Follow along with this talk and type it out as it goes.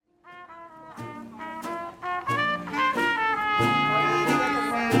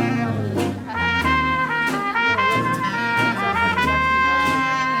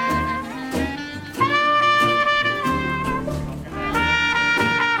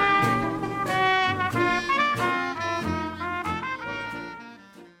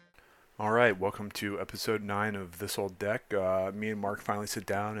welcome to episode 9 of This Old Deck. Me and Mark finally sit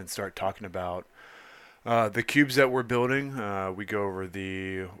down and start talking about the cubes that we're building. We go over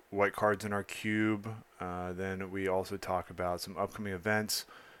the white cards in our cube. Then we also talk about some upcoming events.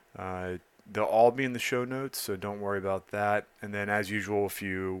 They'll all be in the show notes, so don't worry about that. And then, as usual, if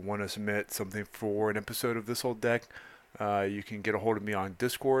you want to submit something for an episode of This Old Deck, you can get a hold of me on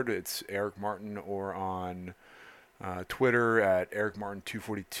Discord. It's Eric Martin, or on Twitter at Eric Martin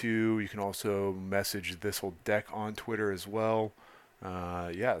 242. You can also message This Whole Deck on Twitter as well.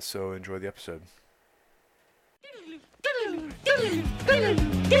 So enjoy the episode.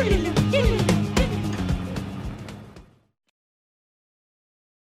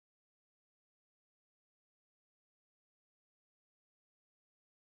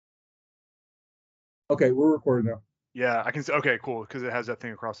 Okay, we're recording now. Yeah, I can see. Okay, cool, because it has that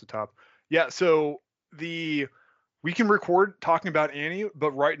thing across the top. Yeah, so we can record talking about Annie,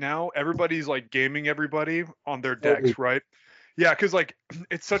 but right now everybody's like gaming everybody on their decks, right? Yeah, because like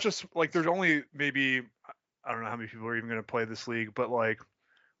it's such a like there's only maybe I don't know how many people are even going to play this league, but like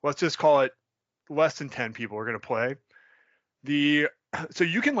let's just call it less than 10 people are going to play. So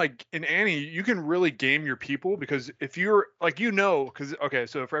you can like in Annie, you can really game your people, because if you're like because okay,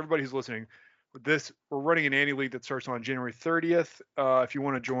 so for everybody who's listening, we're running an Annie league that starts on January 30th. If you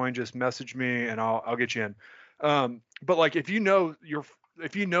want to join, just message me and I'll get you in. But like if you know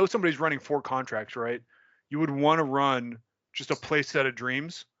somebody's running 4 contracts, right? You would want to run just a play set of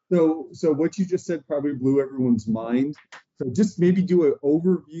dreams. So what you just said probably blew everyone's mind. So just maybe do an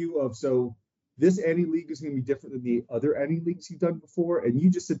overview of this Annie league is going to be different than the other Annie leagues you've done before, and you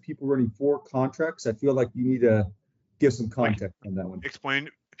just said people running 4 contracts. I feel like you need to give some context on that one. Explain.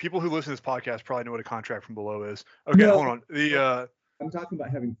 People who listen to this podcast probably know what a contract from below is. Okay, hold on. I'm talking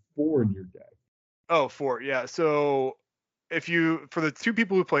about having 4 in your deck. Oh, 4, yeah. So for the 2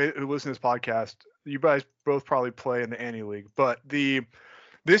 people who listen to this podcast, you guys both probably play in the Annie League. But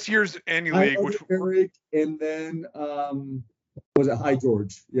this year's Annie League, which Eric, and then was it Hi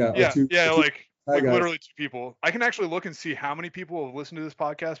George? Yeah. Like literally 2 people. I can actually look and see how many people have listened to this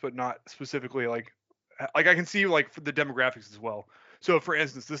podcast, but not specifically like I can see like for the demographics as well. So for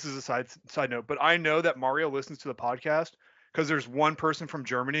instance, this is a side note, but I know that Mario listens to the podcast because there's one person from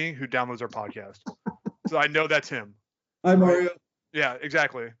Germany who downloads our podcast. So I know that's him. Hi, Mario. Right? Yeah,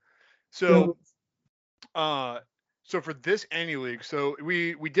 exactly. So for this Annie League, so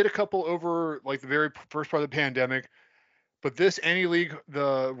we did a couple over like the very first part of the pandemic, but this Annie League,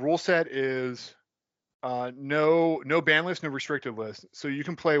 the rule set is no ban list, no restricted list. So you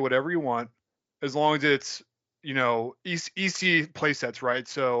can play whatever you want as long as it's EC play sets, right?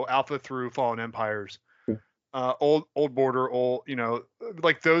 So Alpha through Fallen Empires, old border,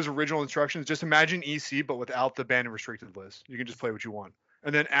 like those original instructions. Just imagine EC, but without the banned and restricted list. You can just play what you want,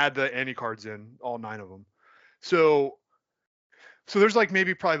 and then add the Annie cards in, all 9 of them. So there's like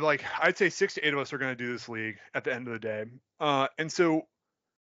probably like I'd say 6 to 8 of us are going to do this league at the end of the day, and so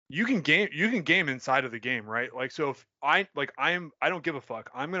you can game inside of the game, right? Like so if I don't give a fuck.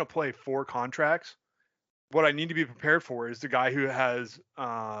 I'm going to play 4 contracts. What I need to be prepared for is the guy who has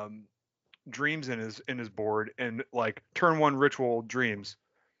dreams in his board, and like turn 1 ritual dreams.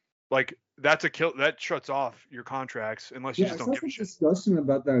 Like that's a kill that shuts off your contracts unless you just don't give a shit. Discussion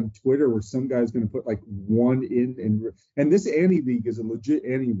about that on Twitter where some guy's going to put like 1 in, and this Annie league is a legit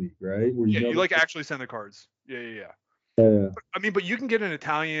Annie league, right? Where you like actually send the cards. Yeah. But you can get an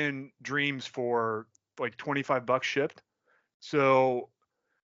Italian dreams for like $25 shipped. So,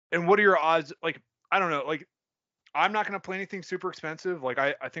 and what are your odds? Like, I don't know. Like, I'm not going to play anything super expensive. Like,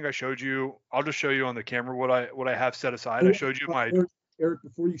 I think I showed you. I'll just show you on the camera what I have set aside. I showed you my. Eric,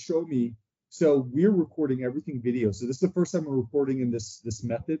 before you show me, so we're recording everything video. So this is the first time we're recording in this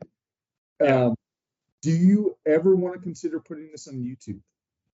method. Yeah. Do you ever want to consider putting this on YouTube?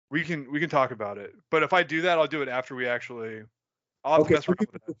 We can talk about it, but if I do that, I'll do it after we actually. I'll have to mess around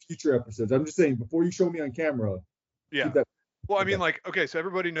with it. For future episodes. I'm just saying before you show me on camera. Yeah. Well, I mean, like, okay, so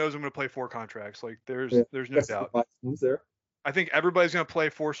everybody knows I'm going to play 4 contracts. Like, there's no doubt. There. I think everybody's going to play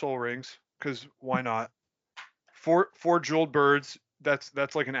 4 Soul Rings, because why not? 4 Jeweled Birds.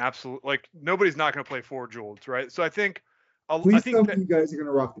 That's like an absolute, like, nobody's not going to play 4 Jeweled, right? So I think. Please tell me you guys are going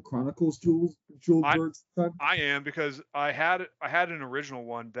to rock the Chronicles Jeweled Birds time. I am, because I had an original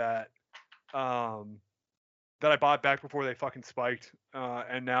one that I bought back before they fucking spiked,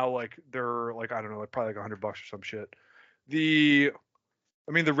 and now like they're like, I don't know, like probably like $100 or some shit. The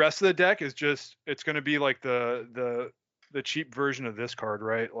rest of the deck is just, it's going to be like the cheap version of this card,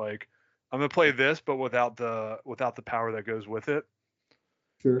 right? Like I'm going to play this, but without the power that goes with it.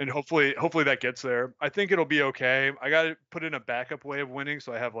 Sure. And hopefully that gets there. I think it'll be okay. I got to put in a backup way of winning,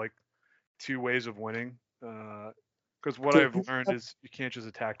 so I have like two ways of winning. Because what So I've learned is you can't just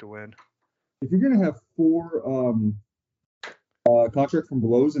attack to win. if you're gonna have 4 contract from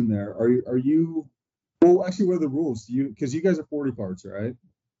belows in there, are you well actually what are the rules? Because you guys are 40 cards, right?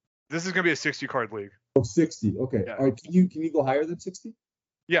 This is gonna be a 60 card league. Oh, 60. Okay. Yeah. All right. Can you go higher than 60?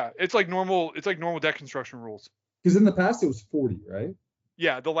 Yeah, it's like normal. It's like normal deck construction rules. Because in the past it was 40, right?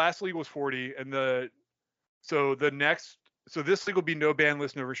 Yeah, the last league was 40, and so this league will be no ban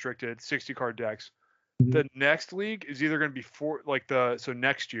list, no restricted, 60 card decks. Mhm. The next league is either going to be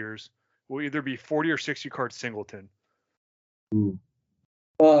next year's will either be 40 or 60 card singleton. Ooh.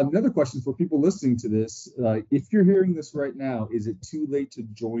 Another question for people listening to this: if you're hearing this right now, is it too late to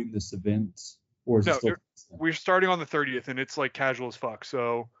join this event, or is it No, still? we're starting on the 30th, and it's like casual as fuck.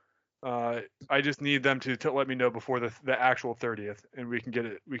 So I just need them to let me know before the actual 30th, and we can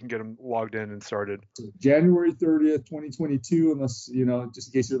get them logged in and started. So January 30th, 2022, unless just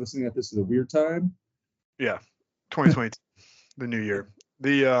in case you're listening at this at a weird time. Yeah, 2022, the new year.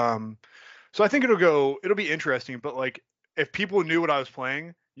 So I think it'll be interesting, but like if people knew what I was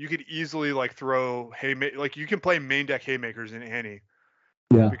playing, you could easily like throw like you can play main deck haymakers in Annie.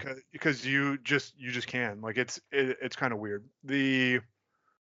 Yeah. Because you just can. Like it's kind of weird.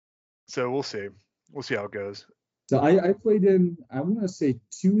 So we'll see. We'll see how it goes. So I played in, I want to say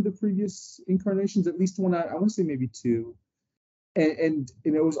 2 of the previous incarnations, at least one. I want to say maybe 2. And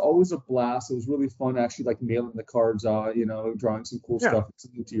it was always a blast. It was really fun actually like mailing the cards out, drawing some cool stuff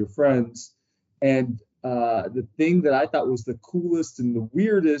to your friends. And the thing that I thought was the coolest and the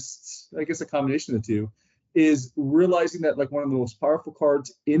weirdest, I guess a combination of the two, is realizing that like one of the most powerful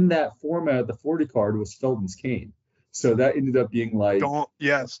cards in that format, the 40 card, was Feldon's Cane. So that ended up being like don't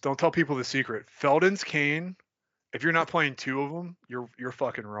tell people the secret. Feldon's Cane, if you're not playing 2 of them, you're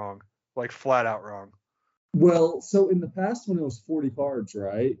fucking wrong. Like flat out wrong. Well, so in the past when it was 40 cards,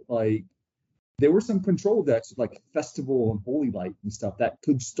 right? Like there were some control decks like Festival and Holy Light and stuff that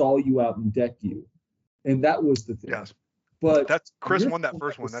could stall you out and deck you. And that was the thing. Yes. But that's Chris won that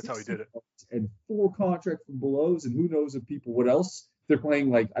first one. That's how he did it. And 4 contract from belows, and who knows if people what else they're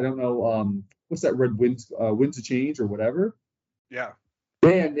playing, like I don't know, what's that red winds of change or whatever. Yeah.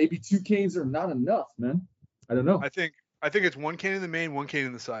 Man, maybe 2 canes are not enough, man. I don't know. I think it's 1 cane in the main, 1 cane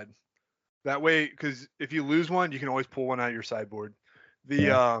in the side. That way, because if you lose one, you can always pull one out of your sideboard.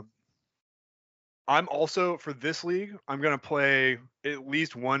 I'm also for this league, I'm gonna play at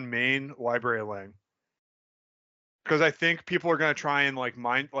least 1 main Library of Lang. Because I think people are gonna try and like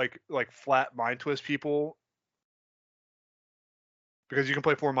flat mind twist people. Because you can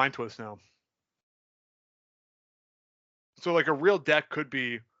play 4 mind twists now. So like a real deck could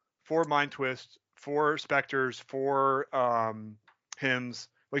be 4 mind twists, 4 specters, 4 hymns.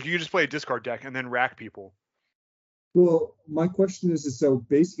 Like you could just play a discard deck and then rack people. Well, my question is so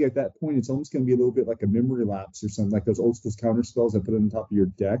basically at that point, it's almost going to be a little bit like a memory lapse or something, like those old school counter spells that put on top of your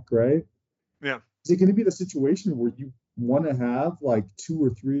deck, right? Yeah. Is it going to be the situation where you want to have like 2 or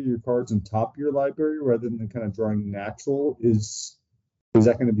 3 of your cards on top of your library rather than kind of drawing natural? Is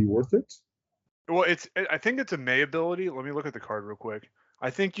that going to be worth it? Well, I think it's a May ability. Let me look at the card real quick. I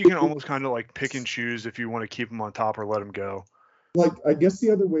think you can almost kind of like pick and choose if you want to keep them on top or let them go. Like, I guess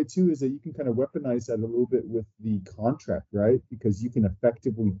the other way too is that you can kind of weaponize that a little bit with the contract, right? Because you can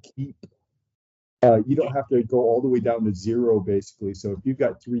effectively keep, you don't have to go all the way down to 0 basically. So if you've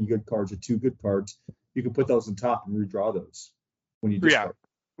got 3 good cards or 2 good cards, you can put those on top and redraw those when you discard. Yeah.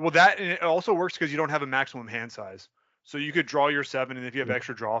 Well, that and it also works because you don't have a maximum hand size. So you could draw your 7, and if you have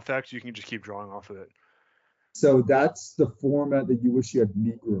extra draw effects, you can just keep drawing off of it. So that's the format that you wish you had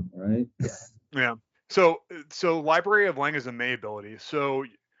Negrum, right? Yeah. So Library of Lang is a May ability. So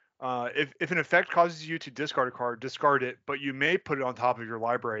if an effect causes you to discard a card, discard it, but you may put it on top of your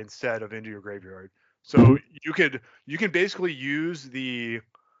library instead of into your graveyard. So you can basically use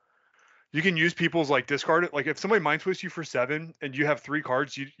people's like discard it. Like if somebody mind twists you for 7 and you have 3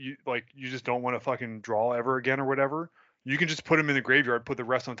 cards, you just don't want to fucking draw ever again or whatever. You can just put them in the graveyard, put the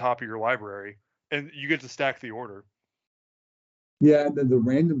rest on top of your library, and you get to stack the order. Yeah, and then the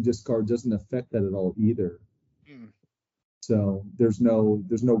random discard doesn't affect that at all either. So there's no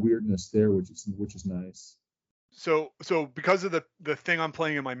weirdness there, which is nice. So because of the thing I'm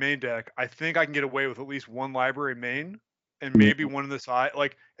playing in my main deck, I think I can get away with at least 1 library main and maybe 1 in the side.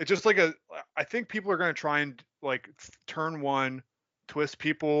 Like it's just like I think people are going to try and like turn 1 twist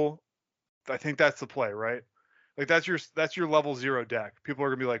people. I think that's the play, right? Like that's your level 0 deck. People are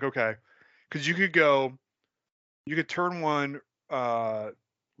going to be like, okay, because you could turn 1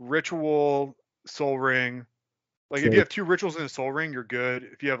 ritual soul ring. Like if you have 2 rituals in a soul ring, you're good.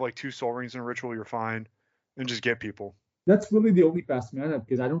 If you have like 2 soul rings in a ritual, you're fine. And just get people. That's really the only fast mana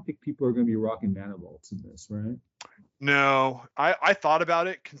because I don't think people are going to be rocking mana vaults in this, right? No, I thought about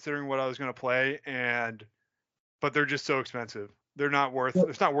it considering what I was going to play, but they're just so expensive. They're not worth.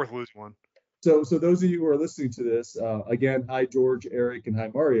 It's not worth losing one. So those of you who are listening to this, again, hi George, Eric, and hi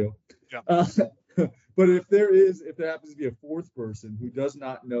Mario. Yeah. But if there happens to be a fourth person who does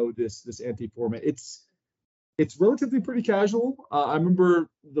not know this anti-format, it's relatively pretty casual. I remember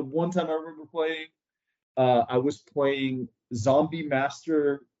the one time I remember playing, I was playing Zombie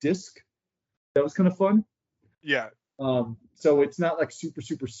Master Disc. That was kind of fun. Yeah. So it's not like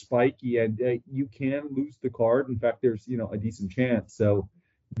super spiky, and you can lose the card. In fact, there's a decent chance. So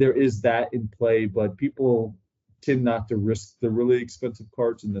there is that in play, but people tend not to risk the really expensive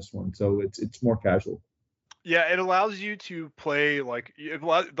cards in this one. So it's more casual. Yeah, it allows you to play like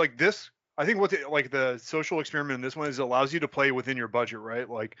this. I think like the social experiment in this one is it allows you to play within your budget, right?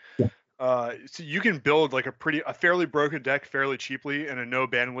 Like, Yeah. So you can build like a fairly broken deck fairly cheaply and a no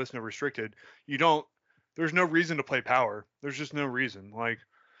ban list, no restricted. There's no reason to play power. There's just no reason, like,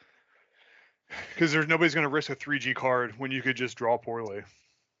 because nobody's going to risk a 3G card when you could just draw poorly.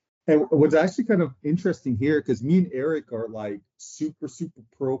 And what's actually kind of interesting here, because me and Eric are like super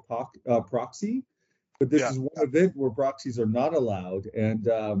pro proxy, but this is one event where proxies are not allowed, and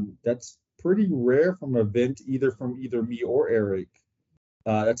that's pretty rare from an event from either me or Eric.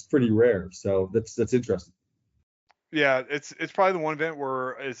 That's pretty rare, so that's interesting. Yeah, it's probably the one event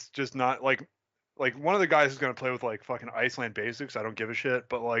where it's just not like one of the guys is going to play with like fucking Iceland basics. I don't give a shit,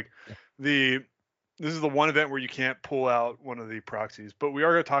 but like this is the one event where you can't pull out one of the proxies. But we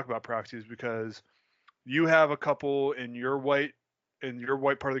are going to talk about proxies because you have a couple in your white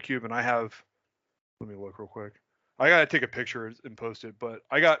part of the cube, and I have. Let me look real quick. I gotta take a picture and post it, but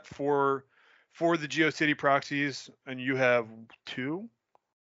I got four the GeoCity proxies, and you have two,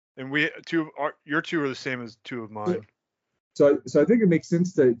 and your two are the same as two of mine. So I think it makes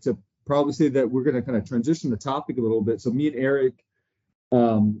sense to probably say that we're going to kind of transition the topic a little bit. So me and Eric,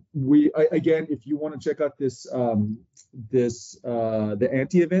 again, if you want to check out the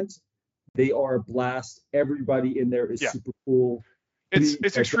anti event, they are a blast. Everybody in there is super cool.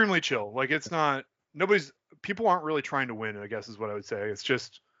 It's extremely chill. Like it's not people aren't really trying to win, I guess is what I would say. It's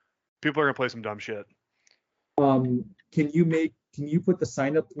just people are gonna play some dumb shit. Can you put the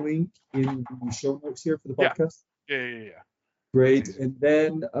sign up link in the show notes here for the podcast? Yeah. Great. And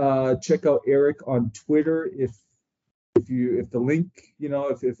then check out Eric on Twitter. If the link,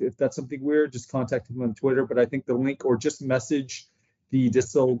 if that's something weird, just contact him on Twitter. But I think the link, or just message the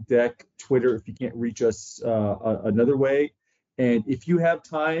Distal Deck Twitter if you can't reach us another way. And if you have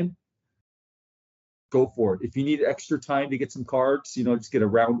time, go for it. If you need extra time to get some cards, just get a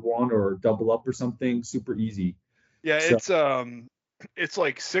round one or double up or something. Super easy. Yeah, it's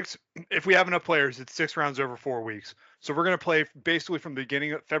like six. If we have enough players, it's 6 rounds over 4 weeks. So we're gonna play basically from the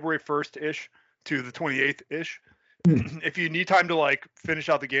beginning of February 1st ish to the 28th ish. If you need time to like finish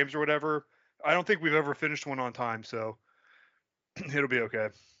out the games or whatever, I don't think we've ever finished one on time, so it'll be okay.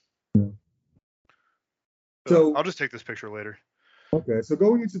 So I'll just take this picture later. Okay, so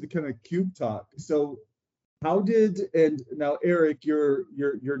going into the kind of cube talk. So and now Eric, you're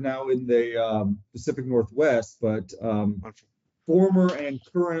now in the Pacific Northwest, but former and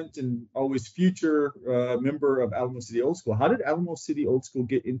current and always future member of Alamo City Old School. How did Alamo City Old School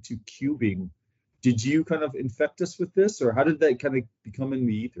get into cubing? Did you kind of infect us with this, or how did that kind of become in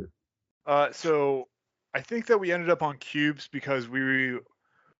the ether? So I think that we ended up on cubes because we've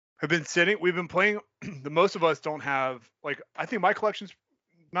been playing. The most of us don't have, like, I think my collection's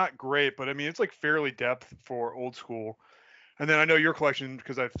not great, but I mean, it's like fairly depth for Old School. And then I know your collection,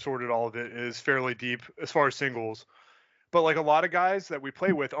 because I've sorted all of it, is fairly deep as far as singles. But like a lot of guys that we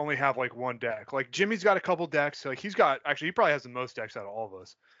play with only have like one deck. Like Jimmy's got a couple decks. Like he probably has the most decks out of all of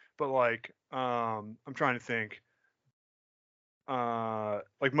us. But like, I'm trying to think.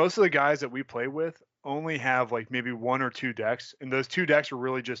 Like most of the guys that we play with only have like maybe 1 or 2 decks, and those 2 decks are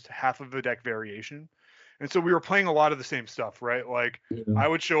really just half of the deck variation. And so we were playing a lot of the same stuff, right? Like I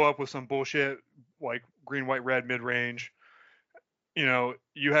would show up with some bullshit like green, white, red mid range. You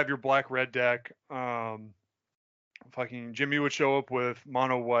have your black red deck. Fucking Jimmy would show up with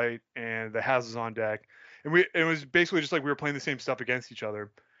mono white and the Hazazon deck, and it was basically just like we were playing the same stuff against each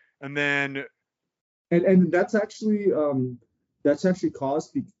other. And then and that's actually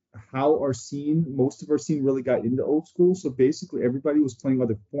caused how most of our scene really got into Old School. So basically everybody was playing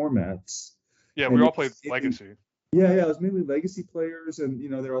other formats. Yeah, we all played Legacy. Yeah, it was mainly Legacy players, and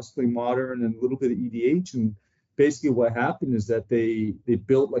they're also playing Modern and a little bit of EDH. And basically what happened is that they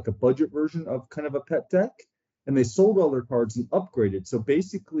built like a budget version of kind of a pet deck, and they sold all their cards and upgraded. So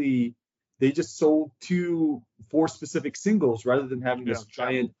basically they just sold 4 specific singles rather than having this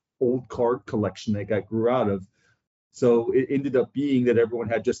giant old card collection that got grew out of. So it ended up being that everyone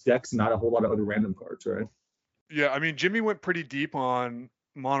had just decks and not a whole lot of other random cards, right? Yeah, I mean, Jimmy went pretty deep on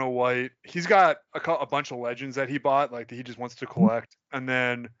mono white. He's got a bunch of legends that he bought, like that he just wants to collect. And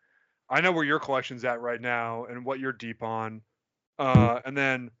then I know where your collection's at right now and what you're deep on. And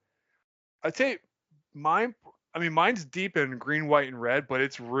then I'd say mine's deep in green, white, and red, but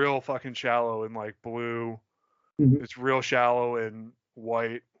it's real fucking shallow in like blue. Mhm. It's real shallow in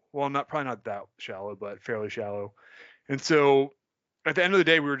white. Well, probably not that shallow, but fairly shallow. And so at the end of the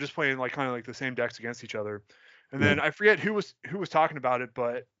day, we were just playing like kind of like the same decks against each other. And then I forget who was talking about it,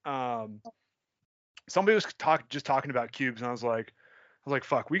 but somebody was talking about cubes, and I was like,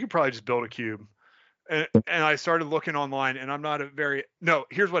 fuck, we could probably just build a cube. And I started looking online, and I'm not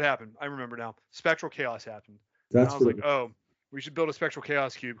here's what happened. I remember now. Spectral Chaos happened. And I was like, oh, we should build a Spectral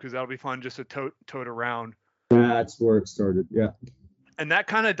Chaos cube because that'll be fun just to tote around. That's where it started. Yeah. And that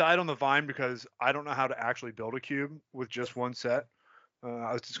kind of died on the vine because I don't know how to actually build a cube with just one set.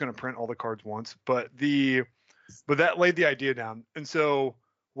 I was just going to print all the cards once, but that laid the idea down. And so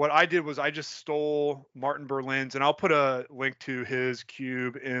what I did was I just stole Martin Berlin's, and I'll put a link to his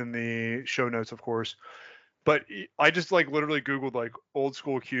cube in the show notes, of course. But I just like literally Googled like old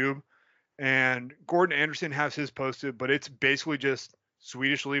school cube, and Gordon Anderson has his posted, but it's basically just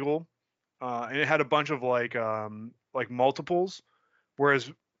Swedish legal. And it had a bunch of like multiples, whereas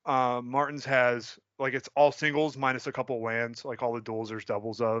Martin's has like it's all singles minus a couple lands, like all the duals there's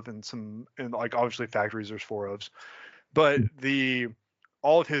doubles of, and like obviously factories there's 4 ofs. But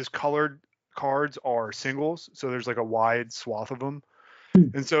all of his colored cards are singles, so there's like a wide swath of them,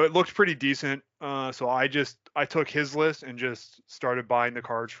 and so it looked pretty decent. So I took his list and just started buying the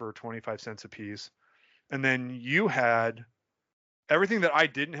cards for 25 cents a piece, and then you had everything that I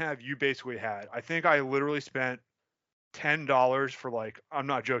didn't have. You basically had. I think I literally spent $10 for like, I'm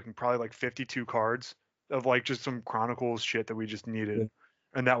not joking, probably like 52 cards of like just some Chronicles shit that we just needed,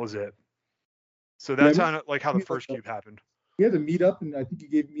 and that was it. So that's how the first cube happened. We had to meet up, and I think you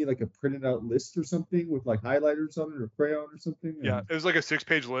gave me like a printed out list or something with like highlighters on it or crayon or something. Yeah, it was like a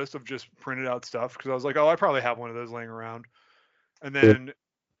 6-page list of just printed out stuff because I was like, oh, I probably have one of those laying around. And then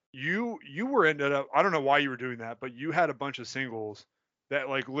you ended up, I don't know why you were doing that, but you had a bunch of singles that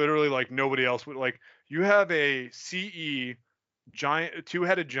like literally like nobody else would. Like you have a CE giant,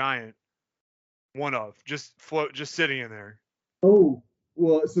 2-headed giant, one of just sitting in there. Oh,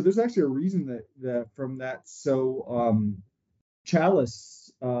 well, so there's actually a reason that from that. So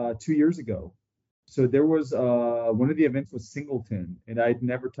Chalice 2 years ago. So there was one of the events was Singleton, and I'd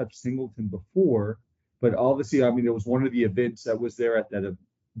never touched Singleton before, but obviously, I mean, it was one of the events that was there at that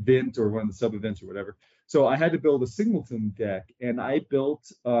event or one of the sub events or whatever. So I had to build a Singleton deck, and I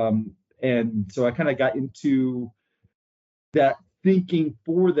built, and so I kind of got into that thinking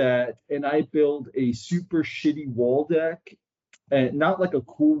for that, and I built a super shitty wall deck, and not like a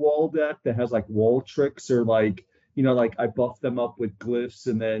cool wall deck that has like wall tricks or like, you know, like I buff them up with glyphs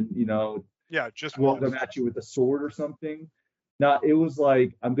and then, you know, just wall them at you with a sword or something. Now it was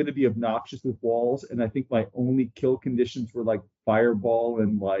like I'm gonna be obnoxious with walls, and I think my only kill conditions were like fireball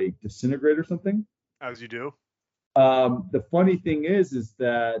and like disintegrate or something. As you do. The funny thing is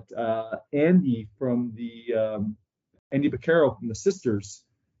that Andy from the Andy Baccaro from the Sisters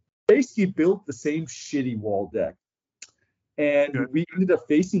basically built the same shitty wall deck. And we ended up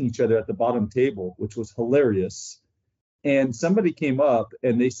facing each other at the bottom table, which was hilarious. And somebody came up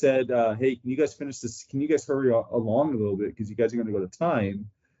and they said, hey, can you guys finish this? Can you guys hurry along a little bit? Because you guys are going to go to time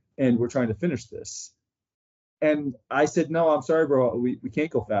and we're trying to finish this. And I said, no, I'm sorry, bro. We can't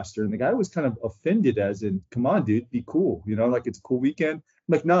go faster. And the guy was kind of offended, as in, come on, dude, be cool. You know, like it's a cool weekend.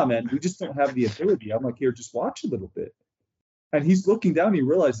 I'm like, nah, man, we just don't have the ability. I'm like, here, just watch a little bit. And he's looking down. And he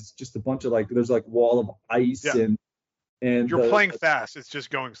realizes it's just a bunch of like, there's like wall of ice and you're playing fast. It's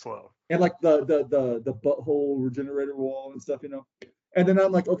just going slow. And like the butthole regenerator wall and stuff, you know. And then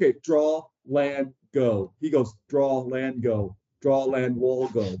I'm like, okay, draw, land, go. He goes, draw, land, go. Draw, land, wall,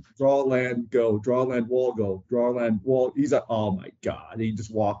 go. Draw, land, go. Draw, land, wall, go. Draw, land, wall. He's like, oh my god. He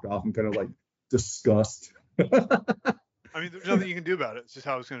just walked off and kind of like disgust. I mean, there's nothing you can do about it. It's just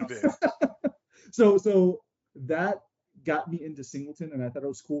how it's going to be. So that got me into Singleton, and I thought it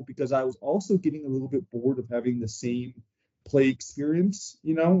was cool because I was also getting a little bit bored of having the same play experience.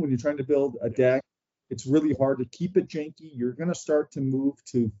 You know, when you're trying to build a deck, it's really hard to keep it janky. You're going to start to move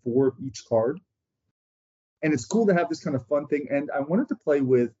to 4 of each card. And it's cool to have this kind of fun thing. And I wanted to play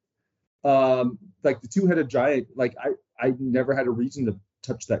with like the 2-headed giant. Like I never had a reason to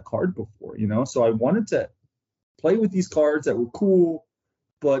touch that card before, you know? So I wanted to play with these cards that were cool,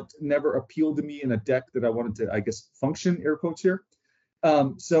 but never appealed to me in a deck that I wanted to, I guess, function, air quotes here.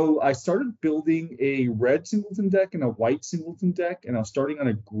 So I started building a red singleton deck and a white singleton deck, and I was starting on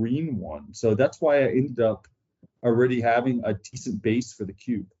a green one. So that's why I ended up already having a decent base for the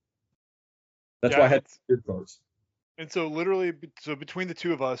cube. That's why I had weird cards. And so literally, so between the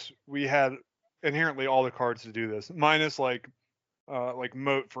two of us, we had inherently all the cards to do this, minus like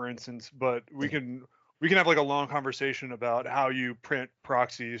Moat, for instance. But we can have like a long conversation about how you print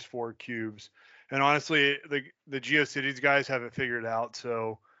proxies for cubes. And honestly, the GeoCities guys have it figured out.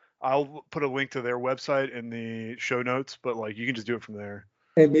 So I'll put a link to their website in the show notes, but like you can just do it from there.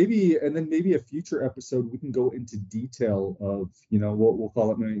 And then maybe a future episode we can go into detail of, you know, what we'll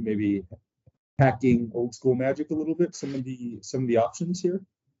call it maybe hacking old school Magic a little bit, some of the options here.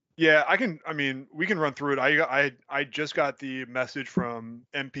 Yeah, we can run through it. I just got the message from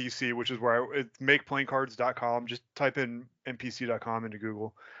MPC, which is where it's makeplayingcards.com. Just type in mpc.com into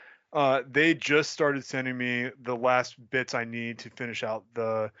Google. They just started sending me the last bits I need to finish out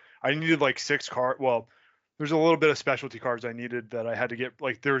I needed like 6 cards. Well, there's a little bit of specialty cards I needed that I had to get,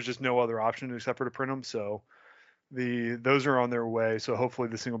 like there was just no other option except for to print them. So those are on their way. So hopefully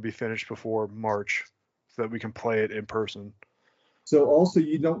this thing will be finished before March so that we can play it in person. So also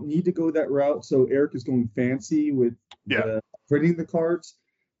you don't need to go that route. So Eric is going fancy with printing the cards.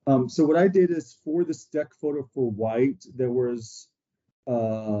 So what I did is for this deck photo for white, there was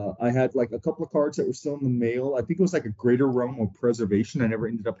I had like a couple of cards that were still in the mail. I think it was like a Greater Realm of Preservation I never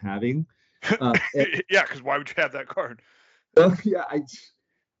ended up having. Yeah, because why would you have that card? Yeah,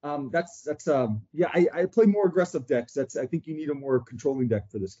 I play more aggressive decks. I think you need a more controlling deck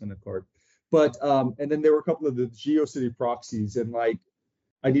for this kind of card. But and then there were a couple of the GeoCity proxies, and like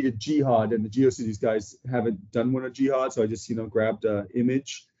I needed Jihad, and the GeoCities guys haven't done one of Jihad, so I just grabbed an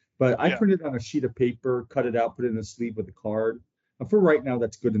image. But I printed on a sheet of paper, cut it out, put it in a sleeve with a card. And for right now,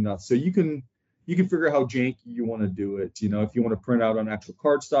 that's good enough. So you can figure out how janky you want to do it. You know, if you want to print out on actual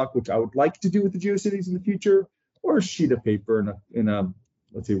cardstock, which I would like to do with the GeoCities in the future, or a sheet of paper in a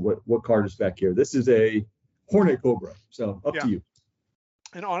let's see what card is back here. This is a Hornet Cobra. So up to you.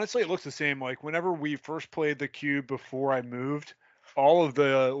 And honestly, it looks the same. Like whenever we first played the cube before I moved, all of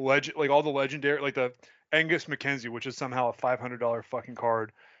the all the legendary, like the Angus Mackenzie, which is somehow a $500 fucking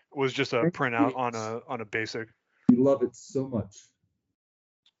card, was just a printout on a basic. We love it so much.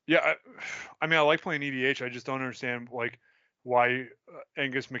 Yeah, I mean, I like playing EDH. I just don't understand like why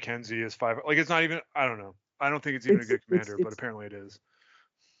Angus Mackenzie is $5. Like it's not even. I don't know. I don't think it's even a good commander, but apparently it is.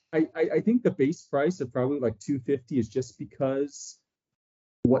 I think the base price of probably like $250 is just because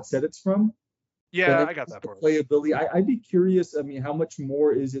what set it's from. Yeah, I got that part. Playability. I'd be curious. I mean, how much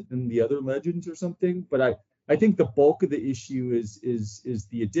more is it than the other legends or something? But I think the bulk of the issue is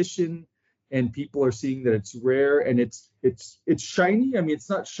the addition, and people are seeing that it's rare and it's shiny. I mean, it's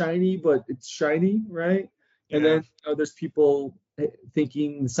not shiny, but it's shiny, right? And then there's people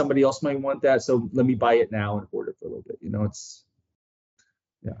thinking somebody else might want that, so let me buy it now and hoard it for a little bit. You know, it's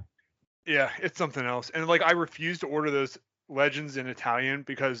it's something else. And like I refuse to order those legends in Italian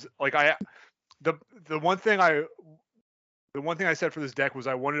because like the one thing I said for this deck was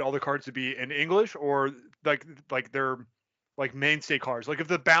I wanted all the cards to be in English or like they're like mainstay cards. Like if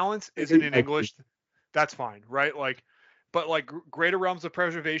the balance isn't in English, that's fine, right? Like, but like Greater Realms of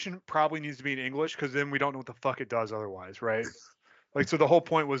Preservation probably needs to be in English because then we don't know what the fuck it does otherwise, right? Like so the whole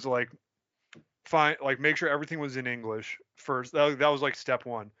point was like fine, like make sure everything was in English first. That was like step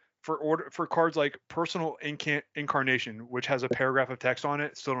one. For cards like Personal Incarnation, which has a paragraph of text on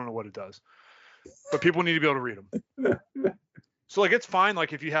it, still don't know what it does. But people need to be able to read them. So like it's fine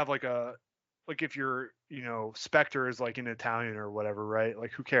like if you have like if your Spectre is like in Italian or whatever, right?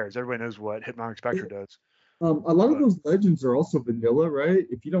 Like who cares? Everybody knows what Hypnotic Spectre does. A lot of those legends are also vanilla, right?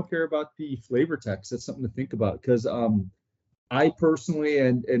 If you don't care about the flavor text, that's something to think about. Because I personally,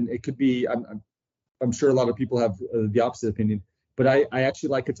 and it could be, I'm sure a lot of people have the opposite opinion, but I actually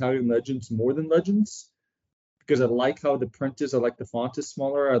like Italian legends more than legends because I like how the print is. I like the font is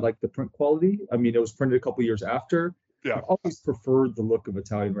smaller. I like the print quality. I mean, it was printed a couple years after. Yeah. I've always preferred the look of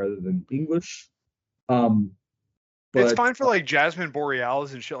Italian rather than English. It's fine for like Jasmine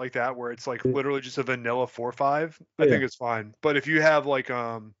Borealis and shit like that, where it's like literally just a vanilla 4/5. I think it's fine. But if you have like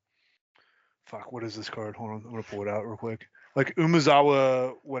what is this card? Hold on, I'm gonna pull it out real quick. Like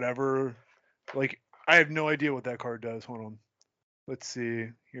Umezawa, whatever. Like I have no idea what that card does. Hold on. Let's see.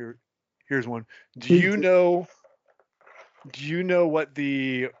 Here's one. Do you know what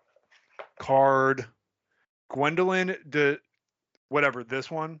the card Gwendolyn whatever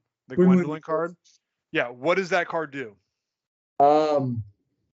this one, the Gwendolyn card? Yeah, what does that card do?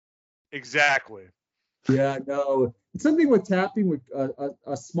 Exactly. Yeah, no. It's something with tapping with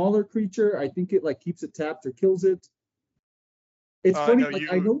a smaller creature. I think it like keeps it tapped or kills it. It's funny, No,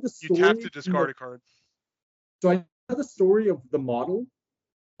 like I know the you tap to story discard a card. so I know the story of the model,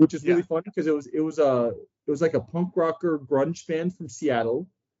 which is Yeah. really funny because it was like a punk rocker grunge band from Seattle.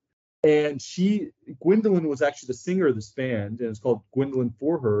 And Gwendolyn was actually the singer of this band, and it's called Gwendolyn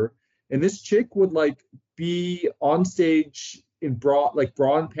for Her. And this chick would like be on stage in bra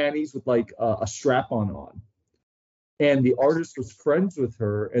and panties with like a strap on. And the artist was friends with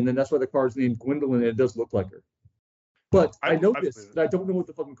her, and then that's why the card's named Gwendolyn, and it does look like her. But I know this, but I don't know what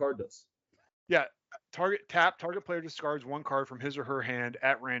the fucking card does. Yeah. Target player discards one card from his or her hand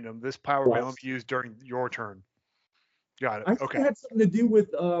at random. This power may only be used during your turn. Got it. I think it had something to do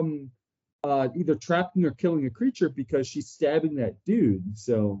with either trapping or killing a creature because she's stabbing that dude.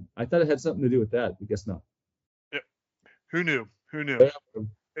 So I thought it had something to do with that. I guess not. Yep. Who knew? Yeah.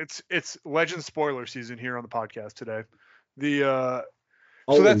 It's Legend spoiler season here on the podcast today. So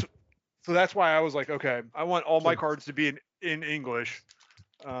that's why I was like, okay, I want all my cards to be in English.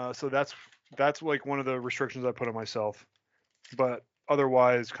 So that's like one of the restrictions I put on myself. But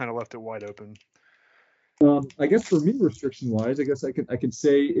otherwise, kind of left it wide open. I guess for me, restriction wise, I guess I could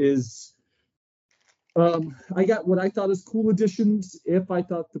say is I got what I thought is cool editions if I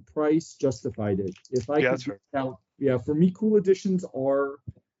thought the price justified it. If I could count, for me, cool editions are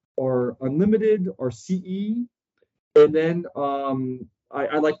unlimited or CE, and then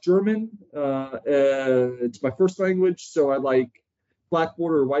I like German. It's my first language, so I like black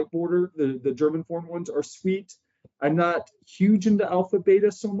border or white border. The German form ones are sweet. I'm not huge into alpha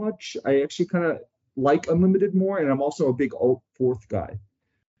beta so much. I actually kind of like unlimited more, and I'm also a big alt fourth guy.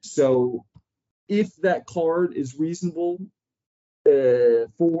 So if that card is reasonable, $4,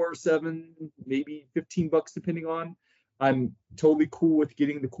 $7, maybe $15 depending on, I'm totally cool with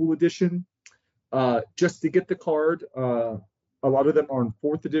getting the cool edition. Just to get the card, a lot of them are in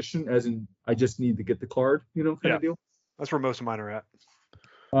fourth edition, as in I just need to get the card, kind of deal. That's where most of mine are at.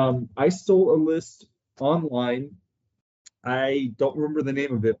 I stole a list online. I don't remember the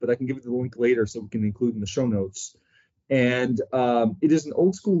name of it, but I can give you the link later so we can include in the show notes. And it is an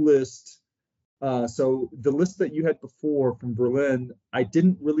old school list. So the list that you had before from Berlin, I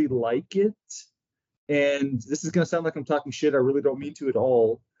didn't really like it. And this is going to sound like I'm talking shit. I really don't mean to at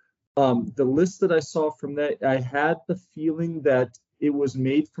all. The list that I saw from that, I had the feeling that it was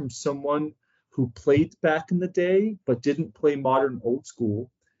made from someone who played back in the day, but didn't play modern old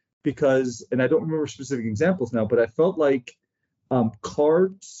school. Because, and I don't remember specific examples now, but I felt like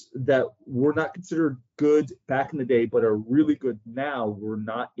cards that were not considered good back in the day, but are really good now, were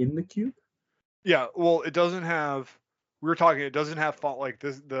not in the cube. Yeah, well, it doesn't have. We were talking. It doesn't have like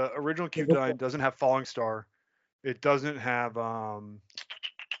this. The original Cube Nine doesn't have Falling Star. It doesn't have. There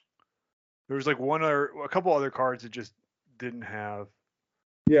was like a couple other cards that just didn't have.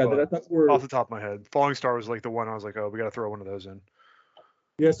 Yeah, that I thought were off the top of my head. Falling Star was like the one I was like, oh, we got to throw one of those in.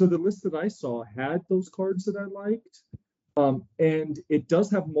 Yeah, so the list that I saw had those cards that I liked. And it does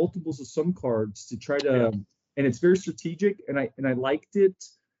have multiples of some cards to try to, and it's very strategic, and I liked it.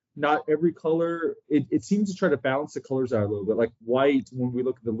 Not every color, it seems to try to balance the colors out a little bit. Like white, when we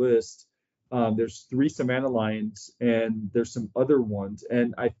look at the list, there's 3 Savannah Lions, and there's some other ones,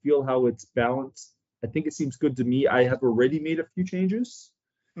 and I feel how it's balanced. I think it seems good to me. I have already made a few changes.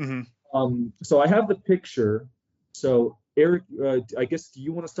 Mm-hmm. So I have the picture. So Eric, I guess, do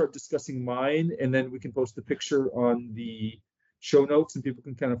you want to start discussing mine, and then we can post the picture on the show notes and people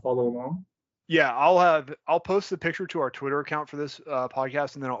can kind of follow along? Yeah, I'll post the picture to our Twitter account for this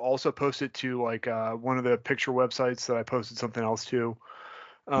podcast, and then I'll also post it to like one of the picture websites that I posted something else to.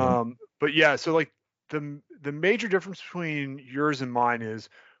 But yeah, so like the major difference between yours and mine is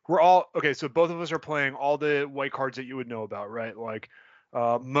we're all okay. So both of us are playing all the white cards that you would know about, right? Like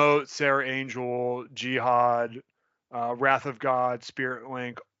Moat, Sarah Angel, Jihad, Wrath of God, Spirit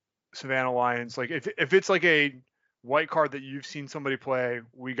Link, Savannah Lions. Like if it's like a white card that you've seen somebody play,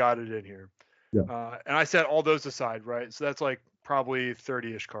 we got it in here. Yeah. And I set all those aside, right? So that's like probably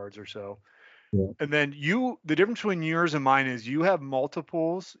 30-ish cards or so. Yeah. And then the difference between yours and mine is you have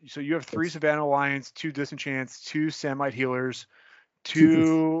multiples. So you have 3 Savannah Lions, 2 Disenchants, 2 Samite Healers,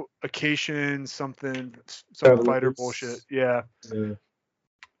 2 Acacian, some fighter bullshit. Yeah.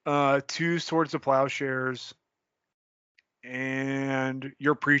 2 Swords of Plowshares, and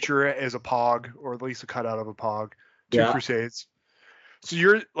your Preacher is a Pog, or at least a cutout of a Pog. 2 Crusades.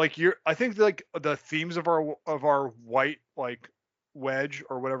 So I think like the themes of our white like wedge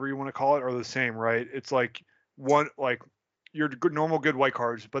or whatever you want to call it are the same, right? It's like one like your normal good white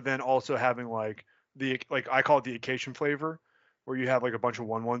cards, but then also having like I call it the occasion flavor, where you have like a bunch of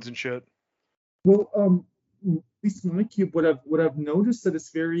 1/1s and shit. Well, least my cube, what I've noticed that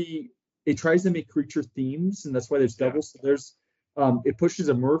it tries to make creature themes, and that's why there's Yeah. doubles. So there's it pushes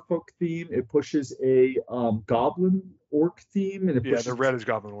a merfolk theme, it pushes a goblin orc theme, and it Yeah, pushes the red is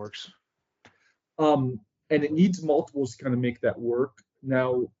Goblin Orcs. and it needs multiples to kind of make that work.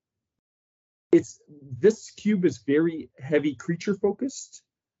 Now, this cube is very heavy creature focused,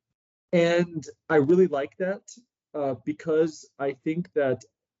 and I really like that because I think that,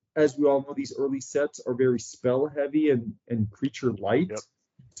 as we all know, these early sets are very spell heavy and creature light Yep.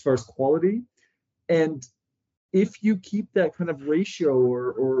 as far as quality. And if you keep that kind of ratio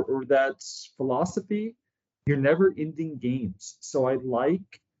or that philosophy, you're never ending games. So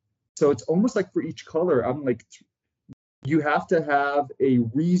it's almost like for each color, I'm like, you have to have a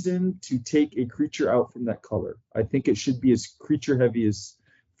reason to take a creature out from that color. I think it should be as creature heavy as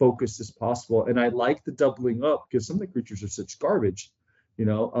focused as possible. And I like the doubling up because some of the creatures are such garbage.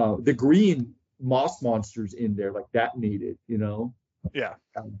 The green moss monsters in there, like that made it, Yeah.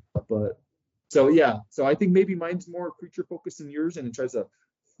 But so I think maybe mine's more creature focused than yours, and it tries to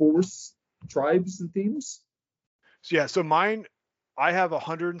force tribes and themes. So mine, I have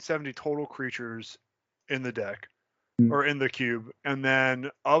 170 total creatures in the deck or in the cube, and then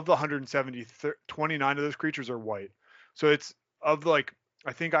of the 170, 29 of those creatures are white. So it's of like,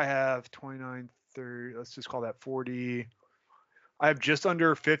 I think I have 29, 30, let's just call that 40. I have just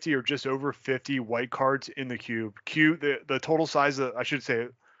under 50 or just over 50 white cards in the cube. The total size I should say,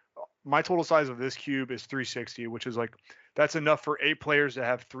 my total size of this cube is 360, which is like, that's enough for 8 players to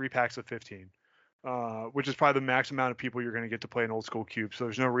have 3 packs of 15. Which is probably the max amount of people you're going to get to play an old school cube. So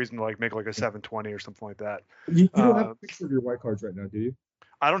there's no reason to like make like a 720 or something like that. You don't have a picture of your white cards right now, do you?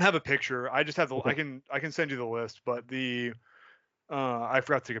 I don't have a picture. I just have Okay. I can send you the list, but I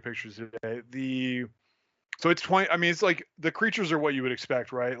forgot to take a picture today. So it's 20. I mean, it's like the creatures are what you would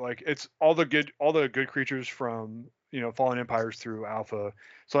expect, right? Like it's all the good creatures from Fallen Empires through Alpha.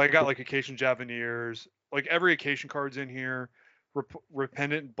 So I got like Occasion Javenirs, like every occasion card's in here.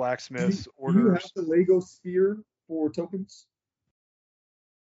 Repentant Blacksmiths, Do you have Orders. the Lego sphere for tokens?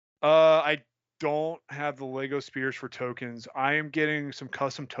 I don't have the Lego spears for tokens. I am getting some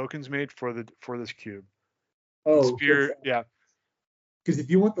custom tokens made for this cube. Oh, Spear, yeah. Because if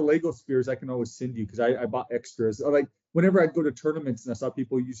you want the Lego spears, I can always send you because I bought extras. Like whenever I'd go to tournaments and I saw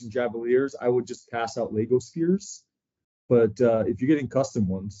people using Javeliers, I would just pass out Lego spears. But if you're getting custom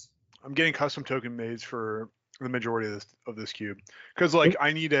ones, I'm getting custom token mades for the majority of this cube because like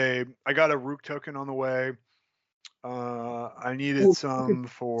I got a Rook token on the way. I needed some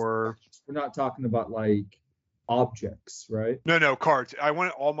for. We're not talking about like objects, right? No, cards. I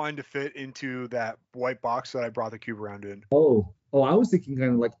wanted all mine to fit into that white box that I brought the cube around in. Oh, I was thinking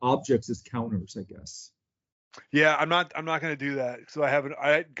kind of like objects as counters, I guess. Yeah, I'm not gonna do that. So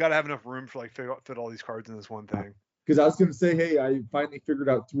I gotta have enough room for like fit all these cards in this one thing. Because I was gonna say, hey, I finally figured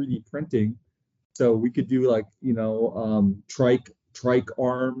out 3D printing, so we could do like trike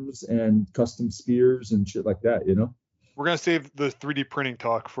arms and custom spears and shit like that. We're gonna save the 3D printing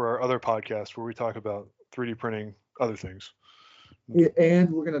talk for our other podcast where we talk about 3D printing other things. And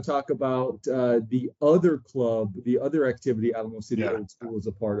we're going to talk about the other club, the other activity Alamo City Old School is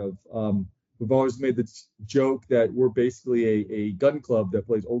a part of. We've always made the joke that we're basically a gun club that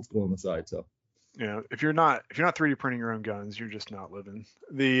plays old school on the side. So, if you're not 3D printing your own guns, you're just not living.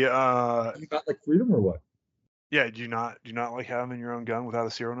 You got like freedom or what? Yeah, do you not like having your own gun without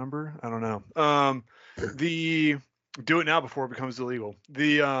a serial number? I don't know. Do it now before it becomes illegal.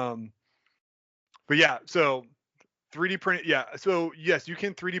 But yeah, so 3D print. Yeah, so yes, you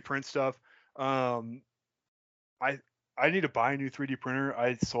can 3D print stuff. I need to buy a new 3D printer.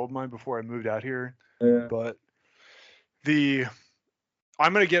 I sold mine before I moved out here, but I'm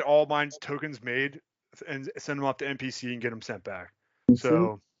gonna get all mine tokens made and send them off to NPC and get them sent back.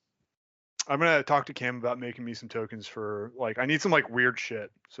 So I'm gonna talk to Cam about making me some tokens for like I need some like weird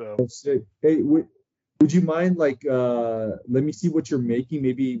shit. So hey, would you mind like let me see what you're making?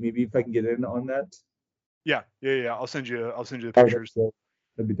 Maybe if I can get in on that. Yeah. I'll send you the pictures.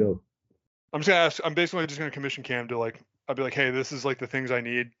 That'd be dope. I'm basically just gonna commission Cam to like I'll be like, hey, this is like the things I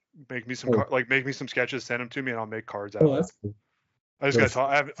need. Make me some make me some sketches, send them to me, and I'll make cards out of it. That's cool. I just gotta talk.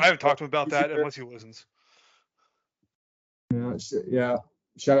 I haven't talked to him about that unless he listens. Yeah.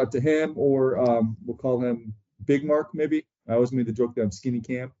 Shout out to him, or we'll call him Big Mark. Maybe I always made the joke that I'm Skinny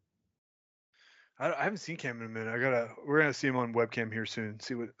Cam. I haven't seen Cam in a minute. We're gonna see him on webcam here soon.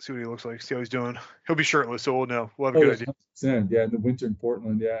 See what he looks like. See how he's doing. He'll be shirtless, so we'll know. We'll have a good idea. 100%. Yeah, in the winter in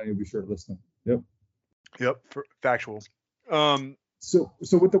Portland, yeah, he'll be shirtless. Yep. Factual. So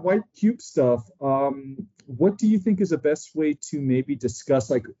with the white cube stuff, what do you think is the best way to maybe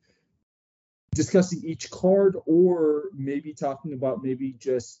discuss? Like, discussing each card, or maybe talking about maybe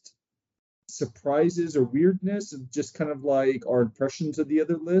just surprises or weirdness, and just kind of like our impressions of the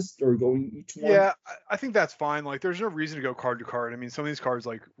other list, or going each one? Yeah, I think that's fine. Like, there's no reason to go card to card. I mean, some of these cards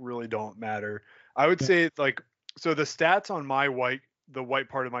like really don't matter. I would say like so the stats on the white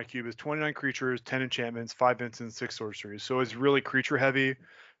part of my cube is 29 creatures, 10 enchantments, 5 instants, 6 sorceries. So it's really creature heavy,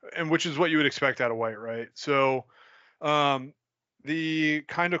 and which is what you would expect out of white, right? So um the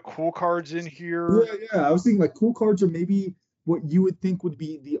kind of cool cards in here. Yeah. I was thinking like cool cards, or maybe what you would think would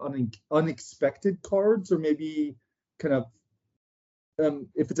be the unexpected cards, or maybe kind of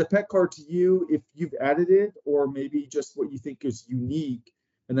if it's a pet card to you, if you've added it, or maybe just what you think is unique,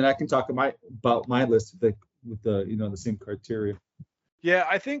 and then I can talk about my list with the the same criteria. Yeah,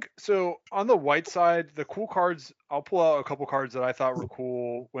 I think so. On the white side, the cool cards, I'll pull out a couple cards that I thought were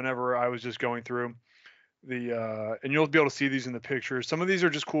cool whenever I was just going through and you'll be able to see these in the pictures. Some of these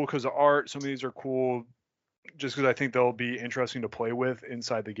are just cool because of art. Some of these are cool just because I think they'll be interesting to play with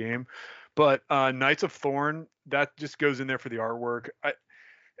inside the game. But Knights of Thorn, that just goes in there for the artwork.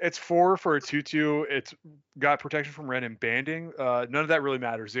 It's 4 for a 2/2. It's got protection from red and banding. None of that really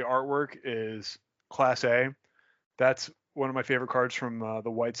matters. The artwork is class A. That's one of my favorite cards from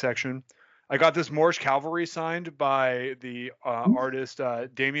the white section. I got this Moorish Cavalry signed by the artist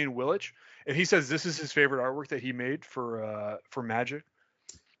Damian Willich, and he says this is his favorite artwork that he made for Magic.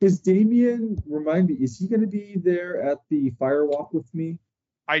 Is Damien, remind me, is he going to be there at the Firewalk with me?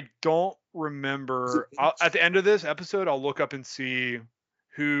 I don't remember. At the end of this episode, I'll look up and see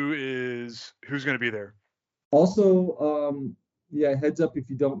who's going to be there. Also, yeah, heads up if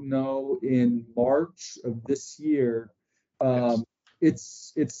you don't know, in March of this year,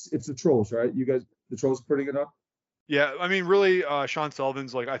 it's the Trolls, right? You guys, the Trolls putting it up? Yeah, I mean, really, Sean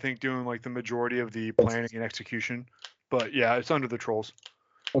Sullivan's like I think doing like the majority of the planning and execution, but yeah, it's under the Trolls.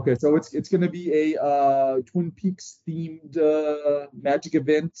 Okay, so it's going to be a Twin Peaks themed Magic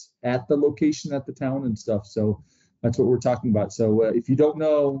event at the location, at the town and stuff. So that's what we're talking about. So if you don't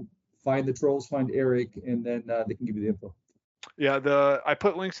know, find the Trolls, find Eric, and then they can give you the info. Yeah, I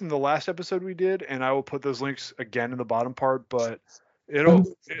put links in the last episode we did, and I will put those links again in the bottom part. But it'll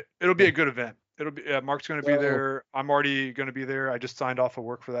be a good event. It'll be Mark's going to be there. I'm already going to be there. I just signed off of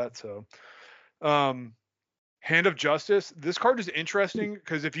work for that. So, Hand of Justice. This card is interesting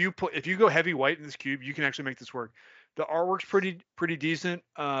because if you go heavy white in this cube, you can actually make this work. The artwork's pretty decent,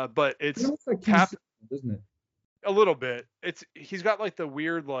 but it's tap, isn't it? A little bit. He's got like the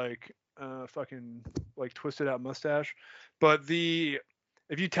weird like fucking like twisted out mustache, but if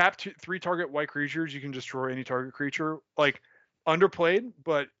you tap 3 target white creatures, you can destroy any target creature. Like underplayed,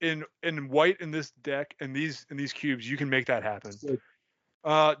 but in white in this deck and these cubes, you can make that happen.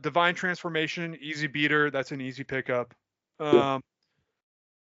 Divine Transformation, easy beater. That's an easy pickup.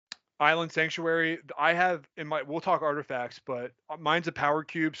 Island Sanctuary. I have we'll talk artifacts, but mine's a power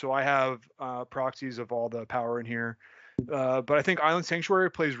cube, so I have proxies of all the power in here. But I think Island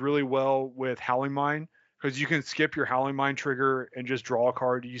Sanctuary plays really well with Howling Mine because you can skip your Howling Mine trigger and just draw a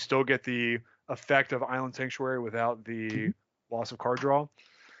card. You still get the effect of Island Sanctuary without the loss of card draw.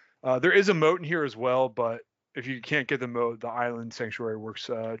 There is a moat in here as well, but if you can't get the moat, the Island Sanctuary works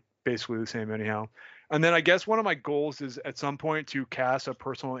basically the same anyhow. And then I guess one of my goals is at some point to cast a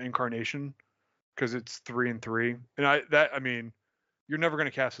Personal Incarnation because it's 3 and 3. And I mean, you're never going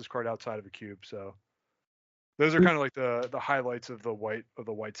to cast this card outside of a cube. So those are kind of like the highlights of the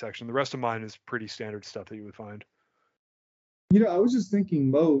white section. The rest of mine is pretty standard stuff that you would find. I was just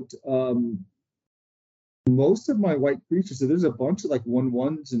thinking moat. Most of my white creatures, so there's a bunch of like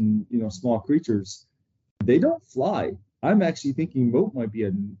 1/1s and small creatures. They don't fly. I'm actually thinking moat might be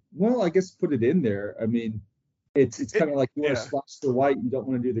I guess put it in there. I mean, it's kind of like you want to splash the white, you don't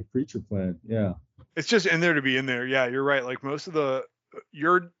want to do the creature plan. Yeah. It's just in there to be in there. Yeah, you're right. Like most of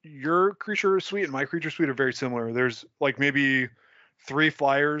your creature suite and my creature suite are very similar. There's like maybe 3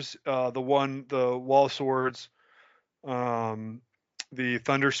 flyers. The Wall of Swords, the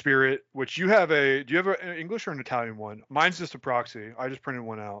Thunder Spirit, which do you have an English or an Italian one? Mine's just a proxy. I just printed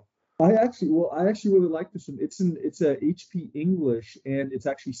one out. I actually really like this one. It's a HP English, and it's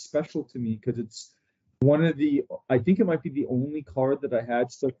actually special to me because it's one of I think it might be the only card that I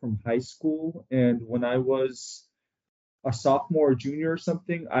had still from high school. And when I was a sophomore or junior or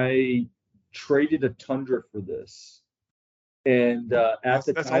something, I traded a Tundra for this. And at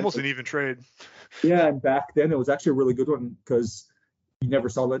the time, that's almost an even trade. Yeah, and back then it was actually a really good one because you never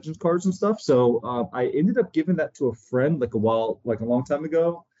saw Legends cards and stuff. So I ended up giving that to a friend like a long time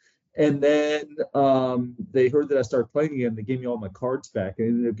ago. And then they heard that I started playing again. They gave me all my cards back. I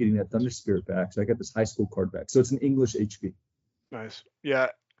ended up getting that Thunder Spirit back. So I got this high school card back. So it's an English HP. Nice. Yeah.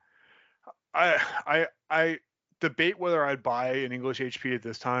 I debate whether I'd buy an English HP at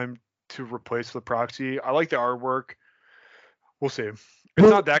this time to replace the proxy. I like the artwork. We'll see. It's Well,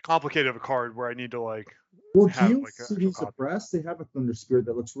 not that complicated of a card where I need to like well, have like an actual Geocities of copy. Brass, they have a Thunder Spirit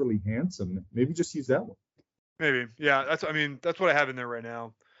that looks really handsome. Maybe just use that one. Maybe. Yeah, that's what I have in there right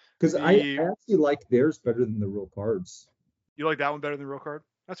now. Because I The actually like theirs better than the real cards. You like that one better than the real card?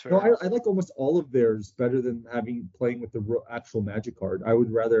 That's No, fair. I like almost all of theirs better than playing with the real, actual Magic card. I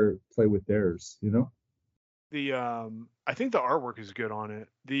would rather play with theirs, you know? The I think the artwork is good on it.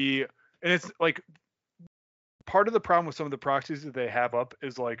 And it's like part of the problem with some of the proxies that they have up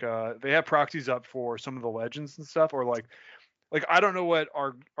is like they have proxies up for some of the legends and stuff, or like I don't know what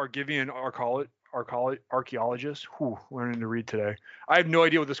Argivian archaeologist, learning to read today. I have no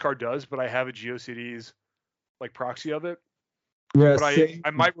idea what this card does, but I have a GeoCities like proxy of it. Yeah, But same.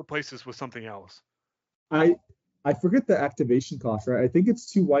 I might replace this with something else. I forget the activation cost, right? I think it's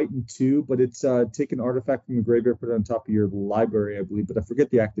 2 white and 2, but it's take an artifact from the graveyard, put it on top of your library, I believe. But I forget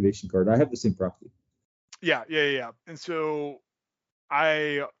the activation card. I have the same proxy. Yeah. And so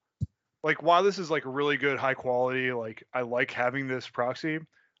I like, while this is like really good, high quality, like I like having this proxy,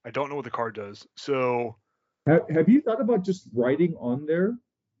 I don't know what the card does. So Have you thought about just writing on there?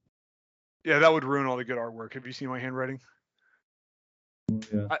 yeah, that would ruin all the good artwork. Have you seen my handwriting?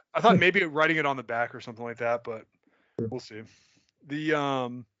 Yeah. I thought maybe writing it on the back or something like that, but Sure. we'll see.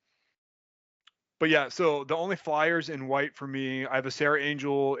 But yeah, so the only flyers in white for me, I have a Sarah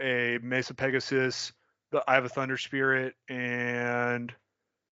Angel, a Mesa Pegasus, I have a Thunder Spirit, and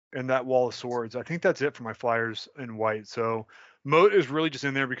that Wall of Swords. I think that's it for my flyers in white. So Moat is really just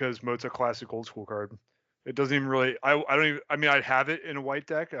in there because Moat's a classic old school card. It doesn't even really. I don't even. I mean, I'd have it in a white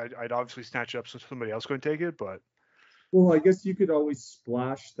deck. I'd obviously snatch it up so somebody else couldn't take it, but Well, I guess you could always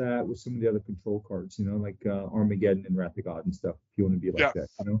splash that with some of the other control cards, you know, like Armageddon and Wrath of God and stuff, if you want to be like yeah, that,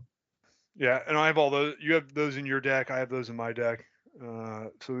 you know? yeah. And I have all those. You have those in your deck. I have those in my deck.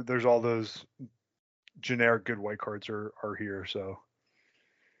 So there's all those generic good white cards are here. So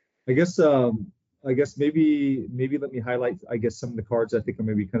I guess maybe let me highlight some of the cards I think are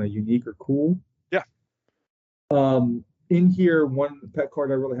maybe kind of unique or cool. yeah. In here, one pet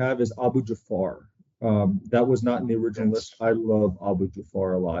card I really have is Abu Jafar. That was not in the original list. I love Abu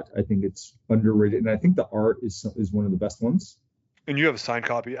Jafar a lot. I think it's underrated, and I think the art is one of the best ones. And you have a signed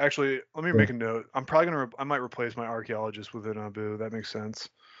copy. Actually, let me make a note. I'm probably I might replace my archaeologist with an Abu. That makes sense.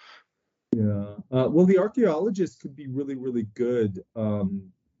 Yeah. Well, the archaeologist could be really, really good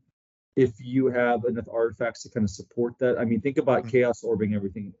if you have enough artifacts to kind of support that. I mean, think about chaos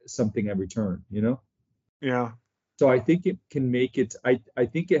orbing something every turn, you know? Yeah. So I think it can make it. I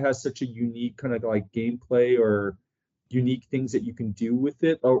think it has such a unique kind of like gameplay or unique things that you can do with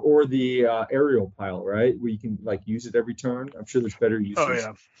it, or the aerial pile, right, where you can like use it every turn. I'm sure there's better uses. Oh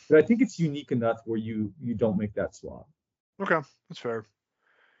yeah. But I think it's unique enough where you don't make that swap. Okay, that's fair.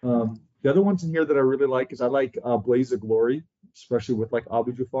 The other ones in here that I really like is I like Blaze of Glory, especially with like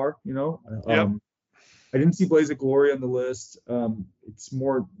Abu Jafar. You know, I didn't see Blaze of Glory on the list. It's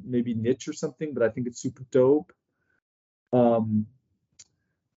more maybe niche or something, but I think it's super dope.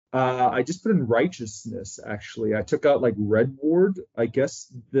 I just put in Righteousness, actually. I took out like Red Ward. I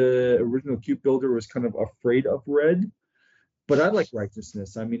guess the original Cube Builder was kind of afraid of red, but I like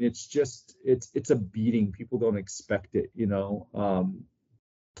Righteousness. I mean, it's a beating. People don't expect it, you know.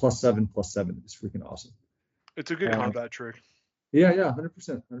 +7 is freaking awesome. It's a good combat trick. Yeah,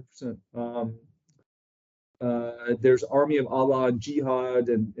 100%. There's Army of Allah and Jihad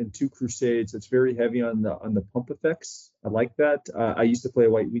and 2 Crusades. It's very heavy on the pump effects. I like that. I used to play a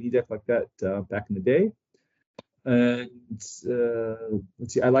white weenie deck like that back in the day. And let's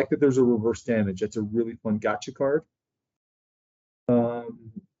see. I like that there's a reverse damage. That's a really fun gotcha card.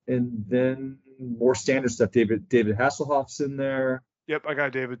 And then more standard stuff. David Hasselhoff's in there. Yep, I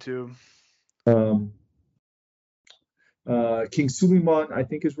got David too. King Suleiman, I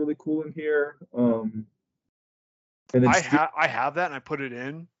think, is really cool in here. And then I have that and I put it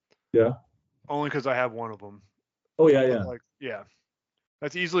in. Yeah. Only because I have one of them. Oh yeah. Yeah.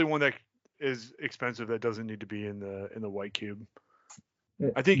 That's easily one that is expensive that doesn't need to be in the white cube.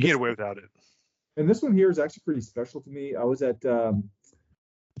 I think you can get away without it. And this one here is actually pretty special to me. I was at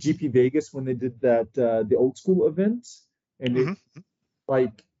GP Vegas when they did that the old school event, and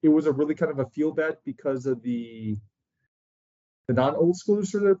it was a really kind of a feel bad because of the non-old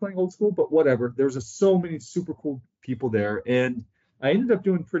schoolers that are playing old school, but whatever. There's so many super cool people there, and I ended up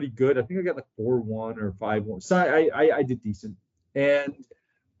doing pretty good. I think I got like 4-1 or 5-1. So I did decent, and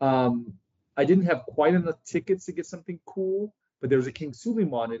I didn't have quite enough tickets to get something cool, but there was a King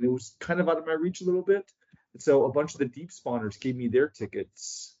Suleiman, and it was kind of out of my reach a little bit. And so a bunch of the deep spawners gave me their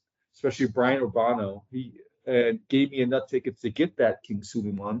tickets. especially Brian Urbano. He gave me enough tickets to get that King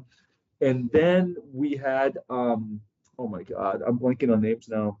Suleiman. And then we had, oh my God, I'm blanking on names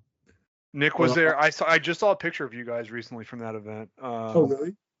now. Nick was there. I just saw a picture of you guys recently from that event. Oh,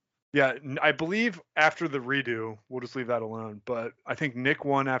 really? Yeah, I believe after the redo, we'll just leave that alone. But I think Nick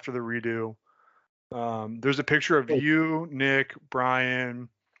won after the redo. There's a picture of you, Nick, Brian.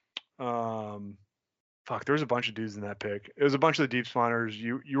 There's a bunch of dudes in that pick. It was a bunch of the deep spawners.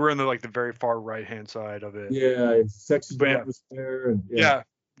 You were in the very far right hand side of it. Yeah, Sexy John was there. And, yeah,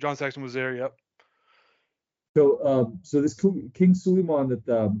 John Sexton was there. Yep. So this King Suleiman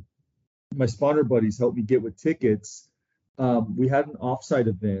that my spawner buddies helped me get with tickets. We had an offsite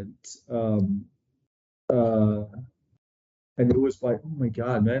event, and it was like, oh my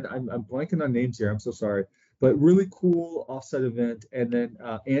God, man, I'm blanking on names here. I'm so sorry, but really cool offsite event. And then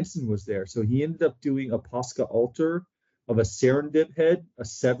Anson was there, so he ended up doing a Posca altar of a Serendip head, a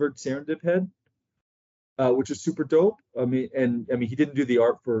severed Serendip head, which is super dope. I mean, he didn't do the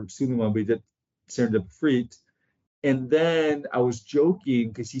art for Suleiman, but he did Serendip Freet. And then I was joking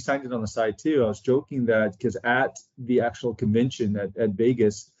because he signed it on the side too. I was joking that because at the actual convention at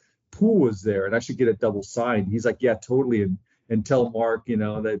Vegas, Poole was there and I should get it double signed. He's like, yeah, totally. And tell Mark,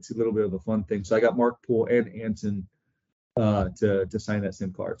 that it's a little bit of a fun thing. So I got Mark Poole and Anson to sign that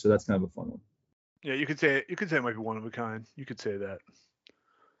same card. So that's kind of a fun one. Yeah, you could say it might be one of a kind. You could say that.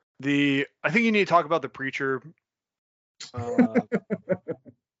 I think you need to talk about the Preacher.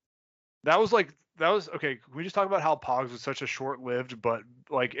 That was okay. Can we just talk about how Pogs was such a short-lived, but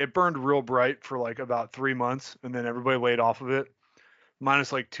it burned real bright for about 3 months, and then everybody laid off of it,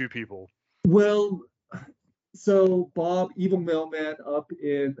 minus 2 people. Well, so Bob, Evil Mailman, up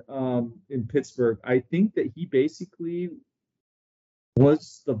in Pittsburgh, I think that he basically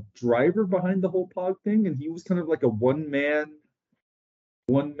was the driver behind the whole Pog thing, and he was kind of like a one man,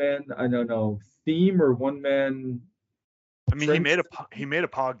 I don't know, theme or one man. I mean, he made a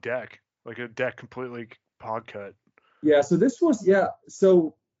Pog deck. A deck completely Pog cut. Yeah, so this was,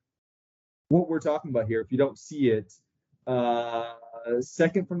 so what we're talking about here, if you don't see it,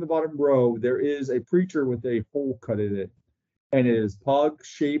 second from the bottom row, there is a Preacher with a hole cut in it, and it is Pog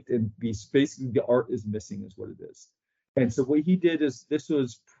shaped, and basically the art is missing is what it is. And so what he did is, this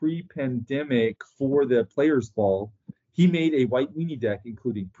was pre-pandemic for the Players Ball. He made a white weenie deck,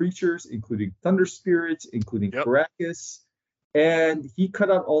 including Preachers, including Thunder Spirits, including Caracas. And he cut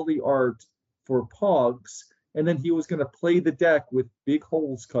out all the art for Pogs, and then he was going to play the deck with big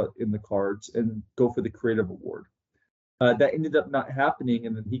holes cut in the cards and go for the creative award. That ended up not happening,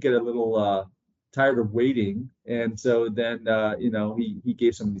 and then he got a little tired of waiting, and so then he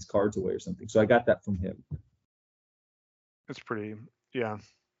gave some of these cards away or something. So I got that from him. That's pretty, yeah.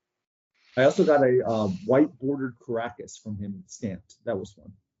 I also got a white bordered Caracas from him stamped. That was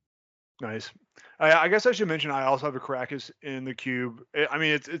fun. Nice. I guess I should mention I also have a Caracas in the cube. I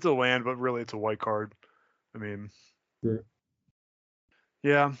mean, it's a land, but really it's a white card. I mean, sure.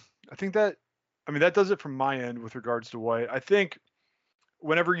 Yeah, I think that does it from my end with regards to white. I think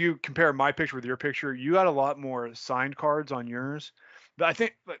whenever you compare my picture with your picture, you got a lot more signed cards on yours. But I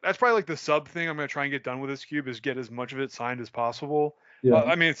think that's probably the sub thing I'm going to try and get done with this cube is get as much of it signed as possible. Yeah.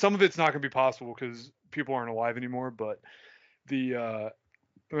 I mean, some of it's not going to be possible because people aren't alive anymore, but I'm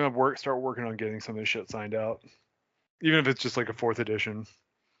gonna start working on getting some of this shit signed out, even if it's just a 4th edition.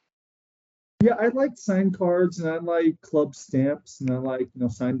 Yeah, I like signed cards, and I like club stamps, and I like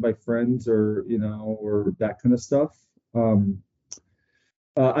signed by friends or or that kind of stuff.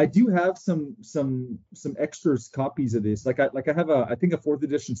 I do have some extras copies of this. I have I think a 4th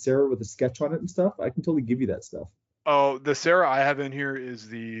edition Sarah with a sketch on it and stuff. I can totally give you that stuff. Oh, the Sarah I have in here is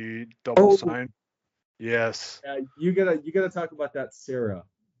the double sign. Yes. Yeah, you gotta talk about that Sarah.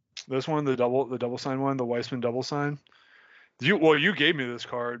 This one, the double sign one, the Weissman double sign. You gave me this